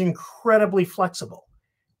degree is incredibly flexible,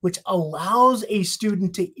 which allows a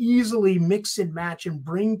student to easily mix and match and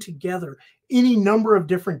bring together any number of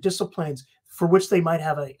different disciplines for which they might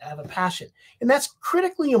have a passion. And that's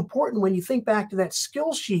critically important when you think back to that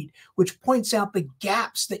skill sheet, which points out the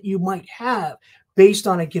gaps that you might have based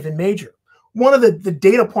on a given major. One of the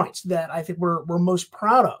data points that I think we're most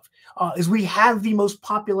proud of is we have the most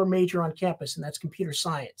popular major on campus, and that's computer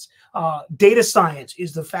science. Data science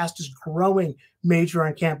is the fastest growing major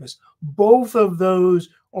on campus. Both of those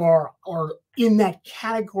are in that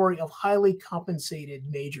category of highly compensated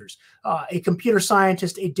majors. A computer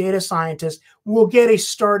scientist, a data scientist will get a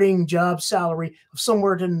starting job salary of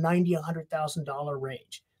somewhere to $90,000, $100,000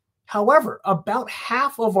 range. However, about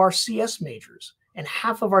half of our CS majors and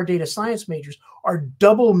half of our data science majors are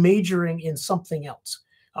double majoring in something else.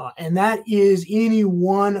 And that is any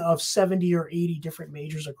one of 70 or 80 different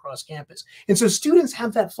majors across campus. And so students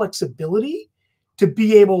have that flexibility to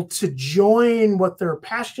be able to join what they're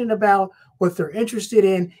passionate about, what they're interested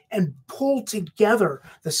in, and pull together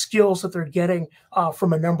the skills that they're getting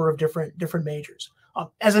from a number of different majors.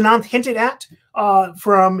 As Ananth hinted at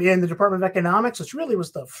from in the Department of Economics, which really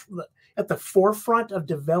was at the forefront of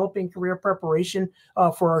developing career preparation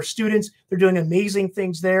for our students. They're doing amazing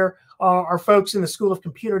things there. Our folks in the School of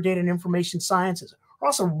Computer, Data, and Information Sciences are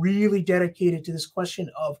also really dedicated to this question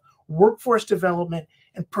of workforce development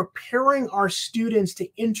and preparing our students to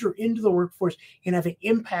enter into the workforce and have an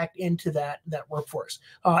impact into that workforce.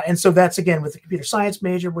 And so that's, again, with the computer science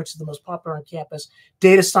major, which is the most popular on campus,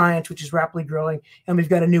 data science, which is rapidly growing, and we've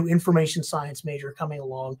got a new information science major coming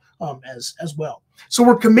along as well. So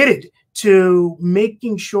we're committed to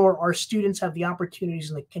making sure our students have the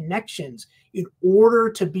opportunities and the connections in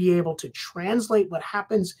order to be able to translate what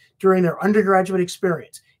happens during their undergraduate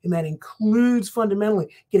experience. And that includes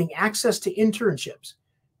fundamentally getting access to internships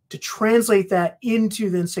to translate that into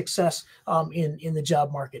then success in the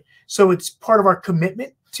job market. So it's part of our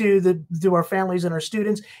commitment to our families and our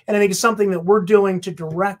students. And I think it's something that we're doing to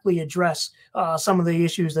directly address some of the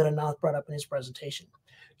issues that Ananth brought up in his presentation.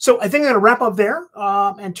 So I think I'm going to wrap up there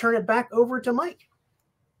and turn it back over to Mike.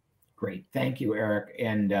 Great. Thank you, Eric.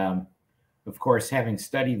 And of course, having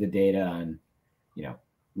studied the data on,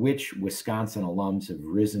 which Wisconsin alums have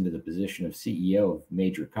risen to the position of CEO of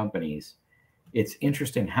major companies, it's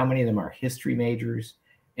interesting how many of them are history majors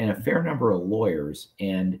and a fair number of lawyers.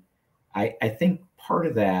 And I think part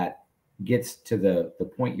of that gets to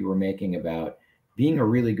the point you were making about being a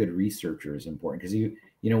really good researcher is important, because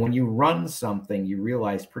when you run something, you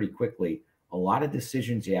realize pretty quickly a lot of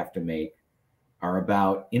decisions you have to make are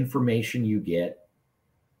about information you get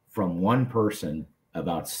from one person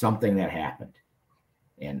about something that happened.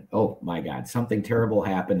 And, oh my God, something terrible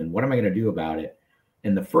happened. And what am I going to do about it?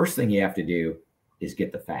 And the first thing you have to do is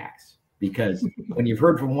get the facts. because when you've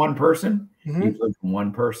heard from one person, Mhm. you've heard from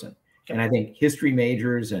one person. And I think history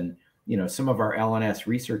majors and, some of our LNS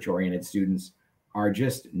research-oriented students are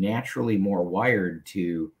just naturally more wired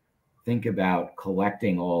to think about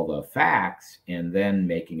collecting all the facts and then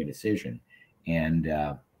making a decision. And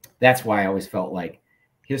that's why I always felt like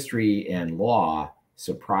history and law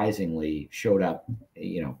surprisingly showed up,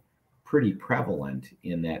 pretty prevalent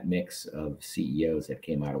in that mix of CEOs that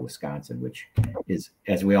came out of Wisconsin, which is,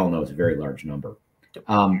 as we all know, is a very large number.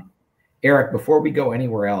 Eric, before we go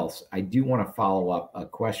anywhere else, I do want to follow up a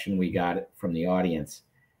question we got from the audience.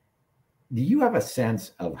 Do you have a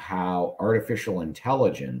sense of how artificial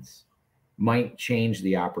intelligence might change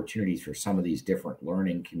the opportunities for some of these different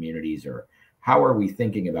learning communities, or how are we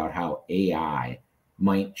thinking about how AI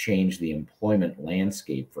might change the employment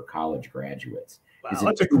landscape for college graduates? Wow, Is it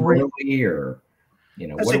that's a too great, early, or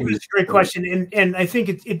that's a great question, and I think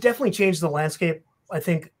it definitely changed the landscape. I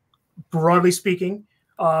think, broadly speaking,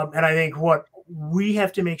 and I think what we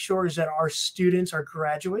have to make sure is that our students, our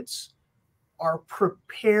graduates, are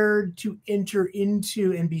prepared to enter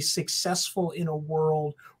into and be successful in a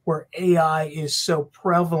world where AI is so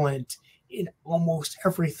prevalent in almost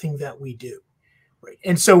everything that we do, right?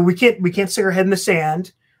 And so we can't stick our head in the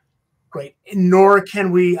sand, right? Nor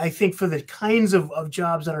can we, I think, for the kinds of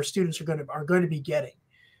jobs that our students are going to be getting,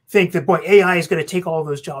 think that, boy, AI is going to take all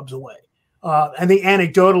those jobs away. I think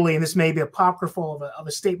anecdotally, and this may be apocryphal of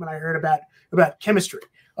a statement I heard about chemistry,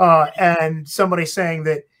 and somebody saying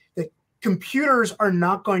that computers are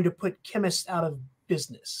not going to put chemists out of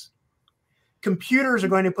business. Computers are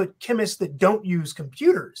going to put chemists that don't use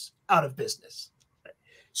computers out of business.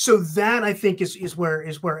 So that, I think, is where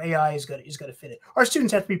AI is going to fit in. Our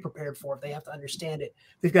students have to be prepared for it. They have to understand it.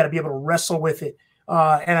 They've got to be able to wrestle with it.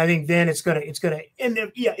 And I think then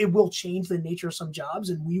it will change the nature of some jobs,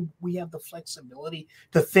 and we have the flexibility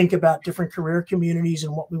to think about different career communities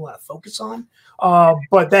and what we want to focus on.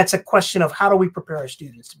 But that's a question of how do we prepare our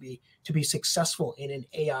students to be successful in an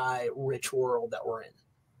AI-rich world that we're in.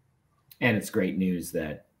 And it's great news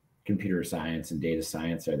that computer science and data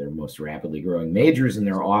science are their most rapidly growing majors, and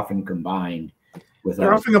they're often combined with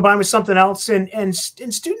something else, and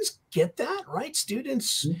students get that, right?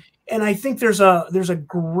 Students. Mm-hmm. And I think there's a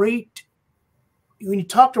great, when you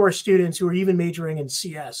talk to our students who are even majoring in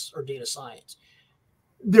CS or data science,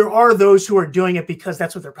 there are those who are doing it because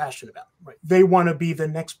that's what they're passionate about, right? They want to be the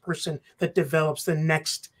next person that develops the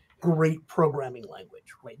next great programming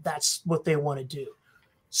language, right? That's what they want to do.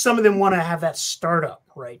 Some of them want to have that startup,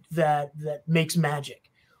 right? That makes magic.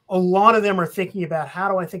 A lot of them are thinking about, how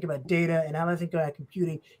do I think about data and how do I think about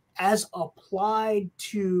computing as applied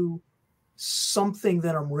to something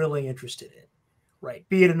that I'm really interested in, right?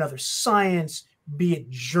 Be it another science, be it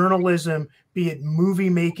journalism, be it movie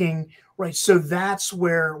making, right? So that's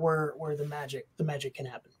where the magic can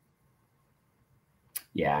happen.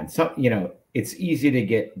 Yeah, and so it's easy to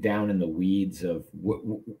get down in the weeds of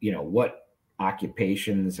what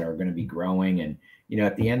occupations are going to be growing, and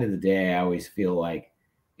at the end of the day, I always feel like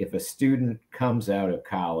if a student comes out of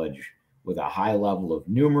college with a high level of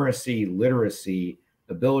numeracy, literacy,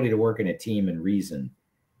 ability to work in a team, and reason,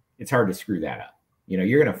 it's hard to screw that up.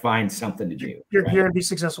 You're going to find something to do. You're going to be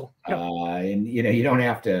successful. Yep. And you don't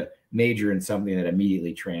have to major in something that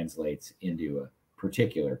immediately translates into a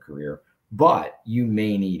particular career, but you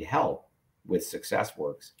may need help with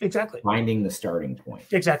SuccessWorks. Exactly. Finding the starting point.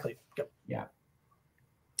 Exactly. Yep. Yeah.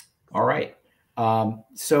 All right.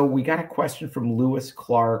 So we got a question from Lewis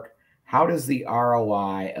Clark. How does the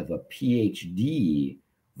ROI of a PhD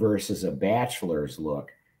versus a bachelor's look?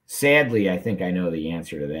 Sadly, I think I know the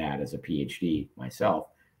answer to that as a PhD myself,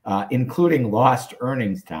 including lost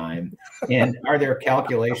earnings time. And are there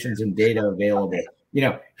calculations and data available?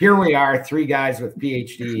 Here we are, three guys with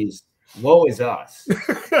PhDs. Woe is us.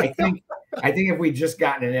 I think if we'd just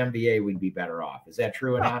gotten an MBA, we'd be better off. Is that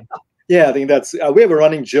true, Anand? Yeah, I think that's, we have a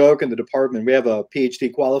running joke in the department. We have a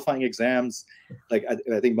PhD qualifying exams, like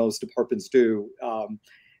I think most departments do.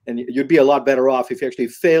 And you'd be a lot better off if you actually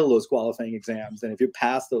fail those qualifying exams than if you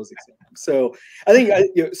pass those exams. So I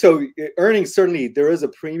think, so earnings, certainly there is a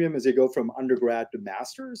premium as you go from undergrad to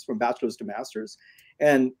master's, from bachelor's to master's.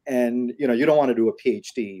 And you don't want to do a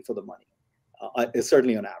PhD for the money. It's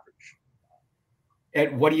certainly on average.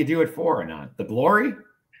 And what do you do it for, Anand? The glory?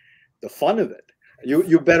 The fun of it.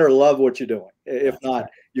 You better love what you're doing. If not,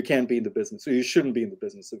 you can't be in the business. So you shouldn't be in the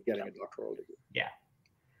business of getting a doctoral degree. Yeah.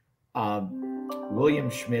 William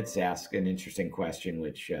Schmitz asked an interesting question,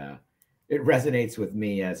 which it resonates with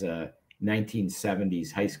me as a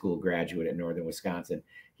 1970s high school graduate at Northern Wisconsin.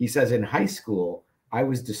 He says, in high school, I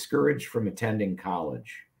was discouraged from attending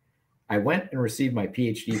college. I went and received my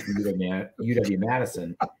PhD from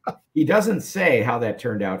UW-Madison. He doesn't say how that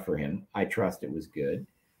turned out for him. I trust it was good.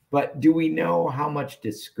 But do we know how much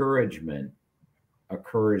discouragement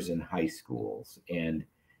occurs in high schools? And,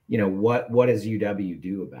 what does UW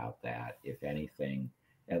do about that, if anything,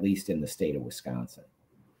 at least in the state of Wisconsin?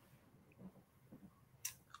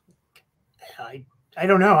 I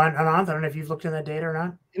don't know. I don't know if you've looked in that data or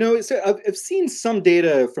not. So I've seen some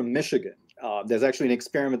data from Michigan. There's actually an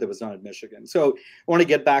experiment that was done in Michigan. So I want to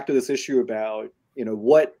get back to this issue about,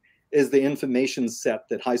 what is the information set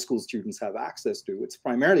that high school students have access to? It's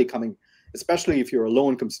primarily coming, especially if you're a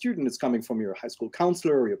low-income student, it's coming from your high school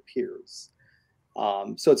counselor or your peers.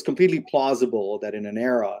 So it's completely plausible that in an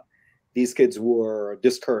era, these kids were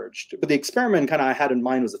discouraged. But the experiment kind of I had in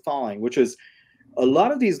mind was the following, which is a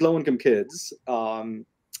lot of these low-income kids,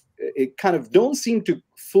 it kind of don't seem to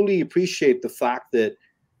fully appreciate the fact that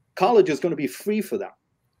college is going to be free for them.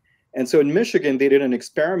 And so in Michigan, they did an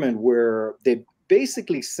experiment where they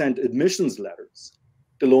basically sent admissions letters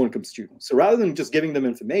to low-income students. So rather than just giving them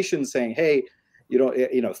information saying, hey,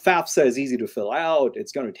 FAFSA is easy to fill out,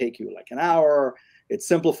 it's going to take you like an hour, it's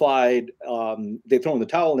simplified, they throw in the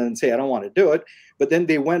towel and then say, I don't want to do it. But then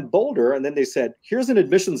they went bolder and then they said, here's an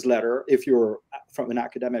admissions letter if you're, from an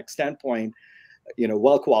academic standpoint,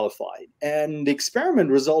 well qualified. And the experiment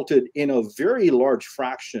resulted in a very large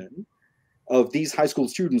fraction of these high school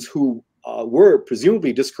students who were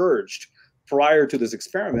presumably discouraged prior to this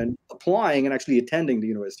experiment applying and actually attending the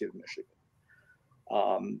University of Michigan.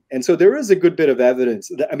 And so there is a good bit of evidence.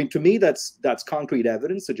 To me, that's concrete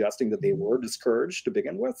evidence suggesting that they were discouraged to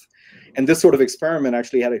begin with. And this sort of experiment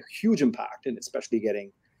actually had a huge impact in especially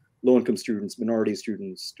getting low-income students, minority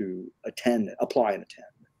students to apply and attend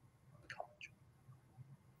college.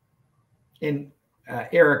 And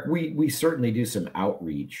Eric, we certainly do some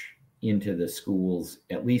outreach into the schools,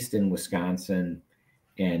 at least in Wisconsin,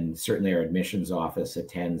 and certainly our admissions office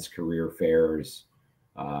attends career fairs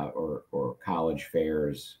or college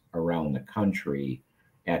fairs around the country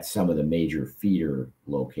at some of the major feeder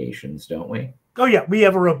locations, don't we? Oh yeah, we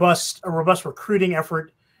have a robust recruiting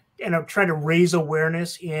effort, and I'm trying to raise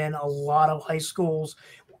awareness in a lot of high schools.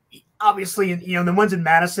 Obviously, the ones in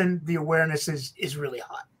Madison, the awareness is really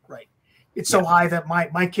high, right? It's so high that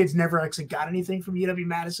my kids never actually got anything from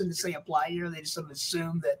UW-Madison to say apply here. They just sort of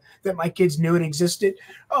assumed that my kids knew it existed.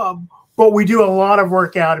 But we do a lot of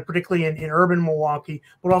work out, particularly in urban Milwaukee,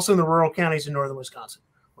 but also in the rural counties in northern Wisconsin,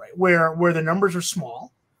 right, where the numbers are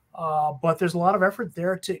small, but there's a lot of effort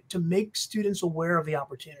there to make students aware of the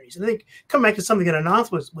opportunities. And I think, come back to something that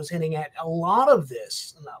Ananth was hinting at, a lot of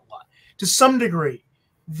this, not a lot, to some degree,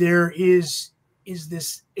 there is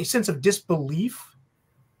this a sense of disbelief.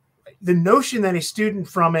 The notion that a student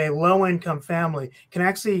from a low-income family can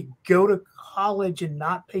actually go to college and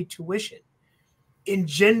not pay tuition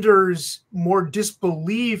engenders more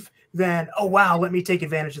disbelief than, oh, wow, let me take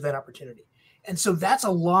advantage of that opportunity. And so that's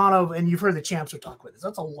a lot of, and you've heard the champs talk about this,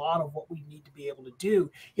 that's a lot of what we need to be able to do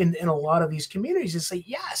in a lot of these communities is say,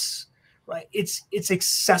 yes, right, it's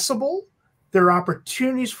accessible, there are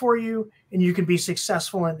opportunities for you, and you can be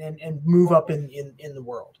successful and move up in the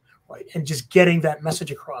world. Right. And just getting that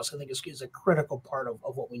message across, I think, is a critical part of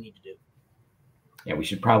what we need to do. Yeah, we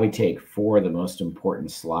should probably take 4 of the most important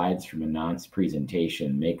slides from Ananth's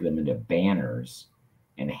presentation, make them into banners,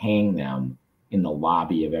 and hang them in the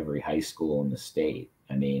lobby of every high school in the state.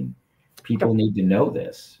 I mean, people need to know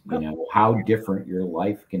this, how different your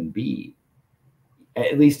life can be,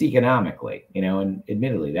 at least economically, and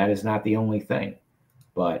admittedly, that is not the only thing,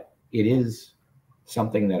 but it is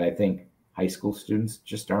something that I think high school students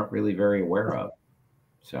just aren't really very aware of.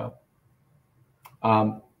 So,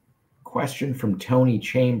 question from Tony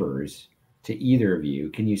Chambers to either of you.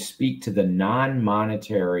 Can you speak to the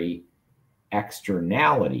non-monetary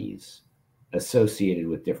externalities associated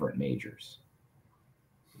with different majors?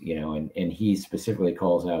 And he specifically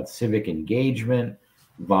calls out civic engagement,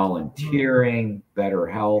 volunteering, better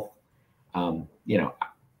health.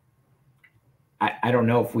 I don't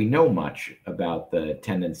know if we know much about the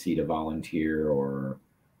tendency to volunteer or,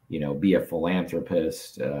 be a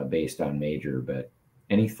philanthropist based on major, but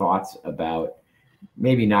any thoughts about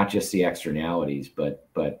maybe not just the externalities, but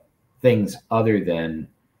things other than,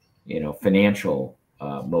 financial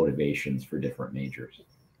motivations for different majors?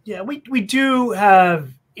 Yeah, we do have,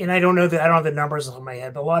 and I don't have the numbers on my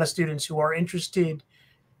head, but a lot of students who are interested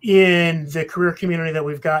in the career community that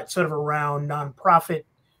we've got sort of around nonprofit,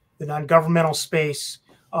 the non-governmental space,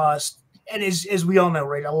 and as we all know,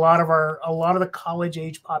 right, a lot of the college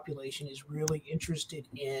age population is really interested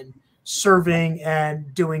in serving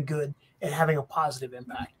and doing good and having a positive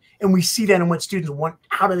impact. and we see that in what students want.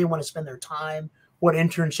 How do they want to spend their time? What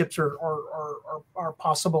internships are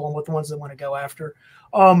possible, and what the ones they want to go after.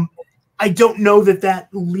 I don't know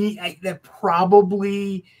that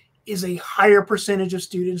probably is a higher percentage of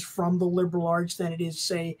students from the liberal arts than it is,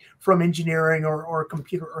 say, from engineering or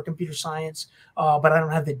computer science. But I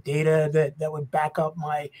don't have the data that would back up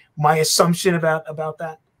my assumption about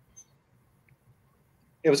that.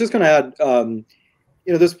 I was just going to add,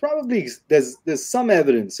 there's some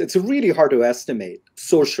evidence. It's really hard to estimate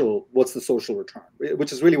what's the social return,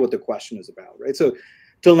 which is really what the question is about, right? So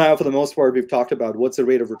till now, for the most part, we've talked about what's the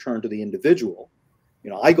rate of return to the individual.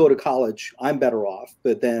 I go to college, I'm better off,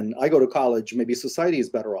 but then I go to college, maybe society is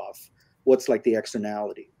better off. What's like the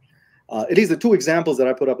externality? At least the two examples that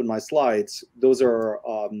I put up in my slides, those are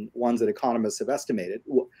ones that economists have estimated.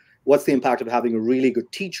 What's the impact of having a really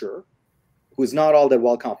good teacher who's not all that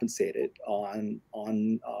well compensated on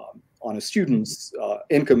a student's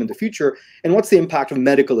income in the future, and what's the impact of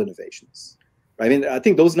medical innovations? I mean, I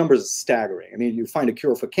think those numbers are staggering. I mean, you find a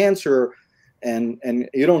cure for cancer, and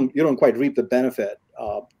you don't quite reap the benefit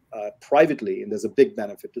privately, and there's a big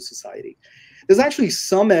benefit to society. There's actually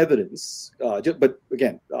some evidence, but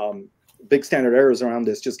again, big standard errors around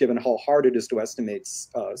this, just given how hard it is to estimate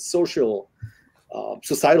societal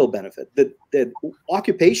benefit, that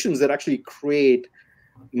occupations that actually create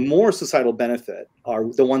more societal benefit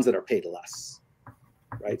are the ones that are paid less,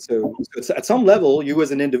 right? So it's, at some level, you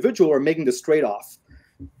as an individual are making this trade-off.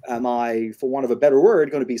 Am I, for want of a better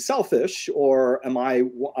word, going to be selfish, or am I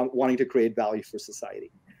wanting to create value for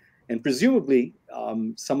society? And presumably,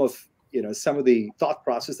 some of the thought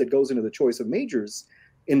process that goes into the choice of majors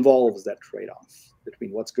involves that trade-off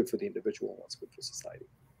between what's good for the individual and what's good for society.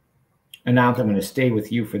 Anant, I'm going to stay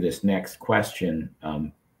with you for this next question.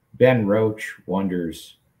 Ben Roach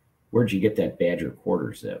wonders, where'd you get that Badger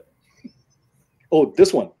quarter zip? Oh,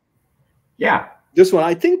 this one. Yeah. This one.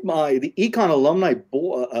 I think the Econ Alumni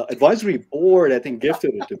Advisory Board, I think,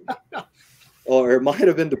 gifted it to me. Or it might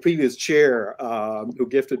have been the previous chair who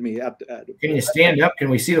gifted me. Can you stand up? Can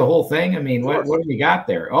we see the whole thing? I mean, what do we got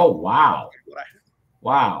there? Oh, wow.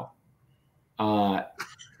 Wow.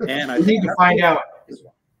 And we need to find out.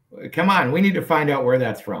 Come on, we need to find out where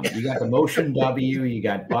that's from. You got the Motion W, you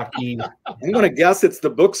got Bucky. I'm going to guess it's the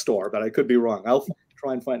bookstore, but I could be wrong. I'll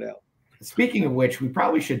try and find out. Speaking of which, we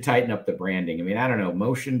probably should tighten up the branding. I mean, I don't know,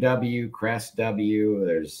 Motion W, Crest W,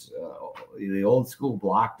 there's the old school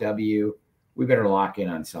Block W. We better lock in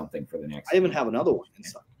on something for the next. I even have another one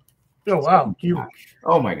inside. Oh, wow.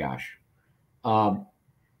 Oh, my gosh.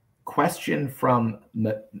 Question from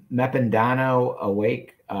Mependano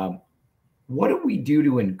Awake. What do we do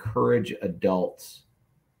to encourage adults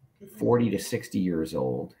 40 to 60 years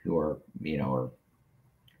old who are, or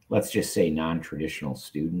let's just say non-traditional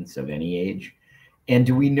students of any age? And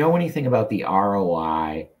do we know anything about the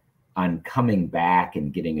ROI on coming back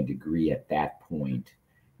and getting a degree at that point?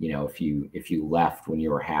 If you left when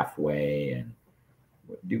you were halfway, and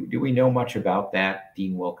do we know much about that,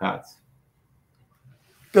 Dean Wilcox?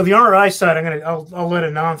 So the ROI side, I'll let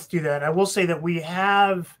Ananth do that. I will say that we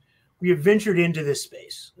have ventured into this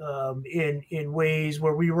space in ways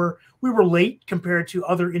where we were late compared to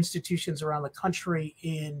other institutions around the country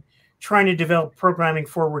in trying to develop programming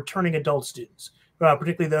for returning adult students,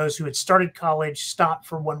 particularly those who had started college, stopped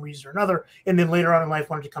for one reason or another, and then later on in life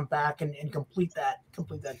wanted to come back and complete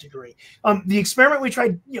that degree. The experiment we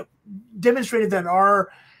tried demonstrated that our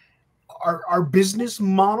business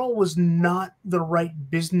model was not the right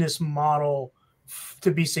business model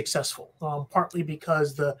to be successful, partly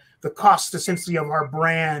because the cost essentially of our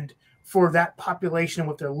brand for that population and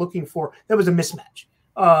what they're looking for, that was a mismatch.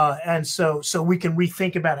 And so we can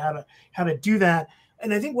rethink about how to do that.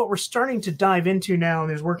 And I think what we're starting to dive into now, and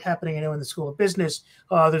there's work happening, I know, in the School of Business,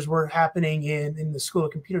 there's work happening in the School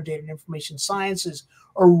of Computer Data and Information Sciences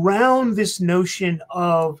around this notion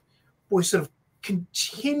of sort of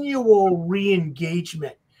continual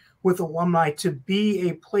re-engagement with alumni, to be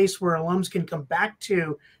a place where alums can come back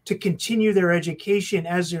to continue their education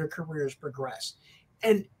as their careers progress.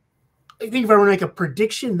 And I think if I were to make a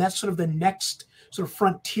prediction, that's sort of the next sort of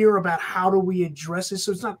frontier about how do we address this.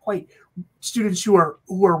 So it's not quite students who are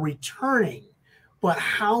returning, but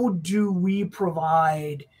how do we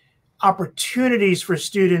provide opportunities for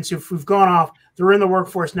students who've gone off, they're in the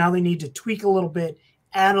workforce, now they need to tweak a little bit,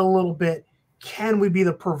 add a little bit. Can we be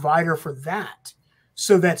the provider for that?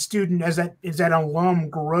 So that student, as that alum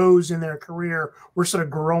grows in their career, we're sort of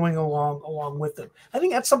growing along with them. I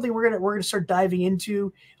think that's something we're gonna start diving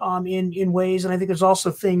into in ways. And I think there's also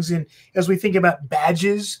things as we think about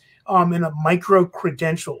badges and micro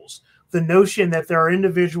credentials, the notion that there are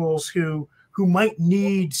individuals who who might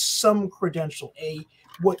need some credential,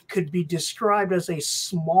 what could be described as a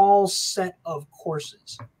small set of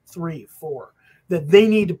courses, 3, 4, that they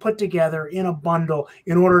need to put together in a bundle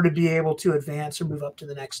in order to be able to advance or move up to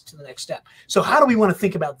the next step. So how do we want to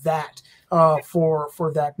think about that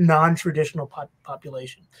for that non-traditional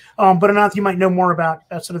population? But Ananth, you might know more about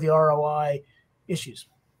sort of the ROI issues.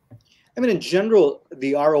 I mean, in general,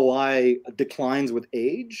 the ROI declines with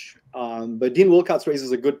age, but Dean Wilcox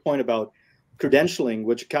raises a good point about credentialing,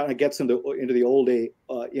 which kind of gets into the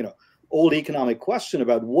old economic question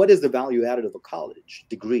about what is the value added of a college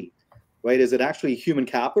degree, right? Is it actually human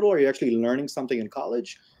capital? Are you actually learning something in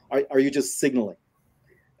college? Are you just signaling?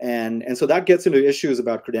 And so that gets into issues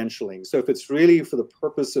about credentialing. So if it's really for the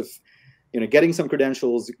purpose of, getting some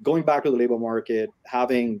credentials, going back to the labor market,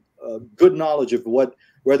 having good knowledge of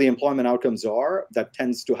where the employment outcomes are, that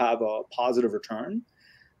tends to have a positive return.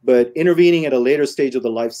 But intervening at a later stage of the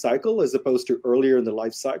life cycle as opposed to earlier in the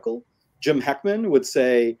life cycle, Jim Heckman would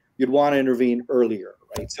say you'd want to intervene earlier,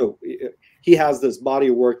 right? So he has this body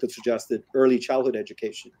of work that suggests that early childhood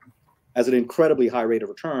education has an incredibly high rate of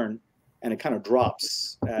return, and it kind of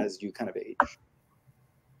drops as you kind of age.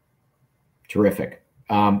 Terrific.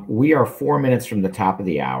 We are 4 minutes from the top of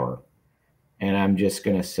the hour, and I'm just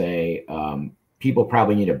going to say people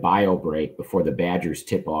probably need a bio break before the Badgers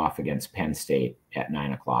tip off against Penn State at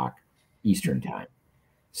 9 o'clock Eastern time.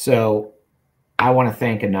 So I want to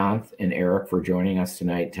thank Ananth and Eric for joining us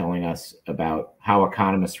tonight, telling us about how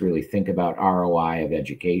economists really think about ROI of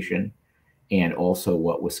education, and also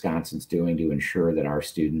what Wisconsin's doing to ensure that our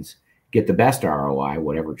students get the best ROI,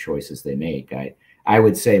 whatever choices they make. I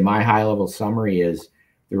would say my high-level summary is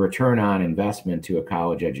the return on investment to a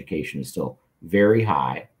college education is still very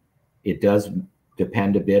high. It does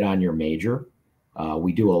depend a bit on your major.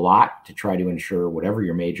 We do a lot to try to ensure whatever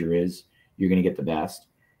your major is, you're going to get the best.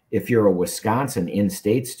 If you're a Wisconsin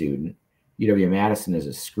in-state student, UW-Madison is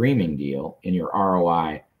a screaming deal, and your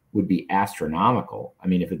ROI would be astronomical. I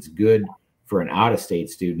mean, if it's good for an out-of-state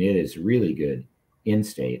student, it is really good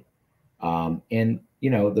in-state. And,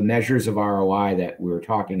 the measures of ROI that we're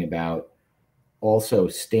talking about also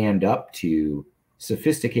stand up to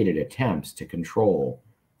sophisticated attempts to control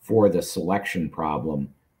for the selection problem,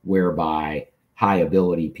 whereby high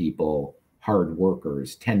ability people, hard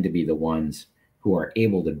workers, tend to be the ones who are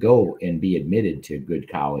able to go and be admitted to good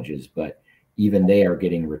colleges, but even they are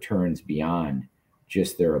getting returns beyond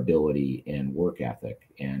just their ability and work ethic.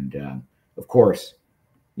 And of course,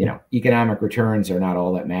 economic returns are not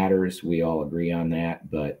all that matters. We all agree on that,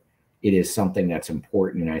 but it is something that's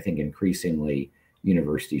important. And I think increasingly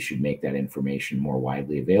universities should make that information more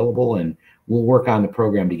widely available. And we'll work on the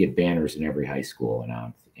program to get banners in every high school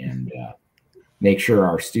and make sure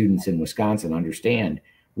our students in Wisconsin understand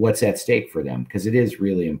what's at stake for them, because it is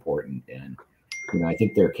really important. And, I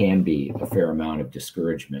think there can be a fair amount of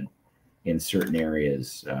discouragement in certain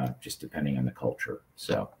areas, just depending on the culture.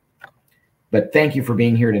 But thank you for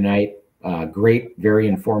being here tonight. Great, very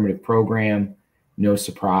informative program. No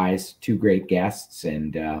surprise, 2 great guests.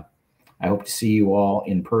 And I hope to see you all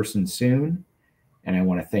in person soon. And I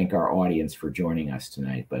want to thank our audience for joining us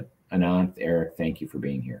tonight. But Ananth, Eric, thank you for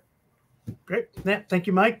being here. Great. Yeah, thank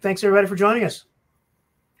you, Mike. Thanks, everybody, for joining us.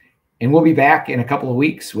 And we'll be back in a couple of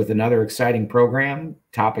weeks with another exciting program,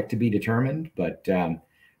 topic to be determined. But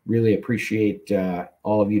really appreciate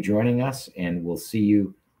all of you joining us. And we'll see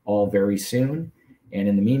you all very soon. And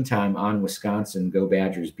in the meantime, on Wisconsin, go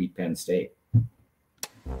Badgers, beat Penn State.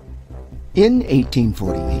 In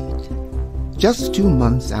 1848, just 2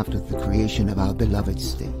 months after the creation of our beloved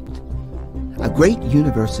state, a great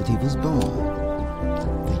university was born,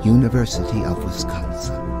 the University of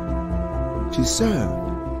Wisconsin, to serve,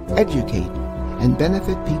 educate, and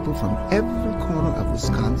benefit people from every corner of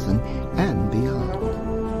Wisconsin and beyond.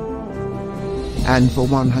 And for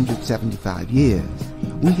 175 years,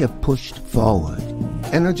 we have pushed forward,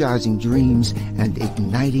 energizing dreams and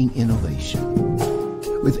igniting innovation.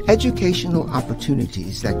 With educational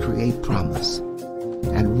opportunities that create promise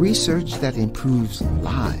and research that improves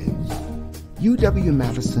lives,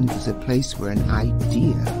 UW-Madison is a place where an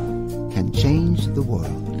idea can change the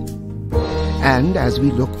world. And as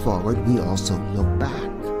we look forward, we also look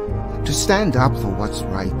back to stand up for what's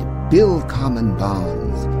right, build common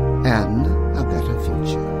bonds, and a better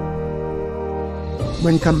future.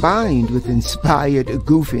 When combined with inspired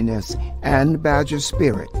goofiness and Badger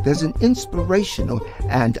spirit, there's an inspirational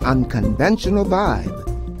and unconventional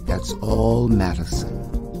vibe that's all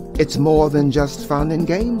Madison. It's more than just fun and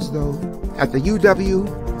games, though. At the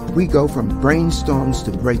UW, we go from brainstorms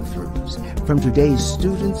to breakthroughs, from today's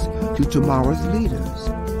students to tomorrow's leaders.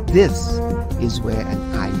 This is where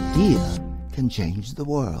an idea can change the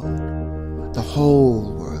world, the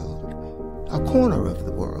whole world, a corner of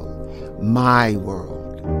the world, my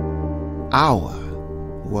world, our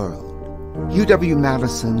world.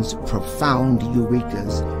 UW-Madison's profound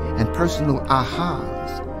eurekas and personal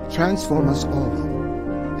ahas transform us all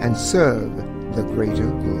and serve the greater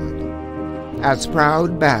good. As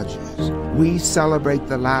proud Badgers, we celebrate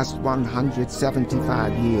the last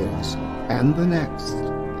 175 years and the next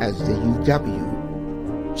as the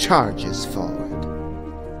UW charges forward.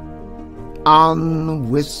 On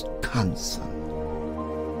Wisconsin.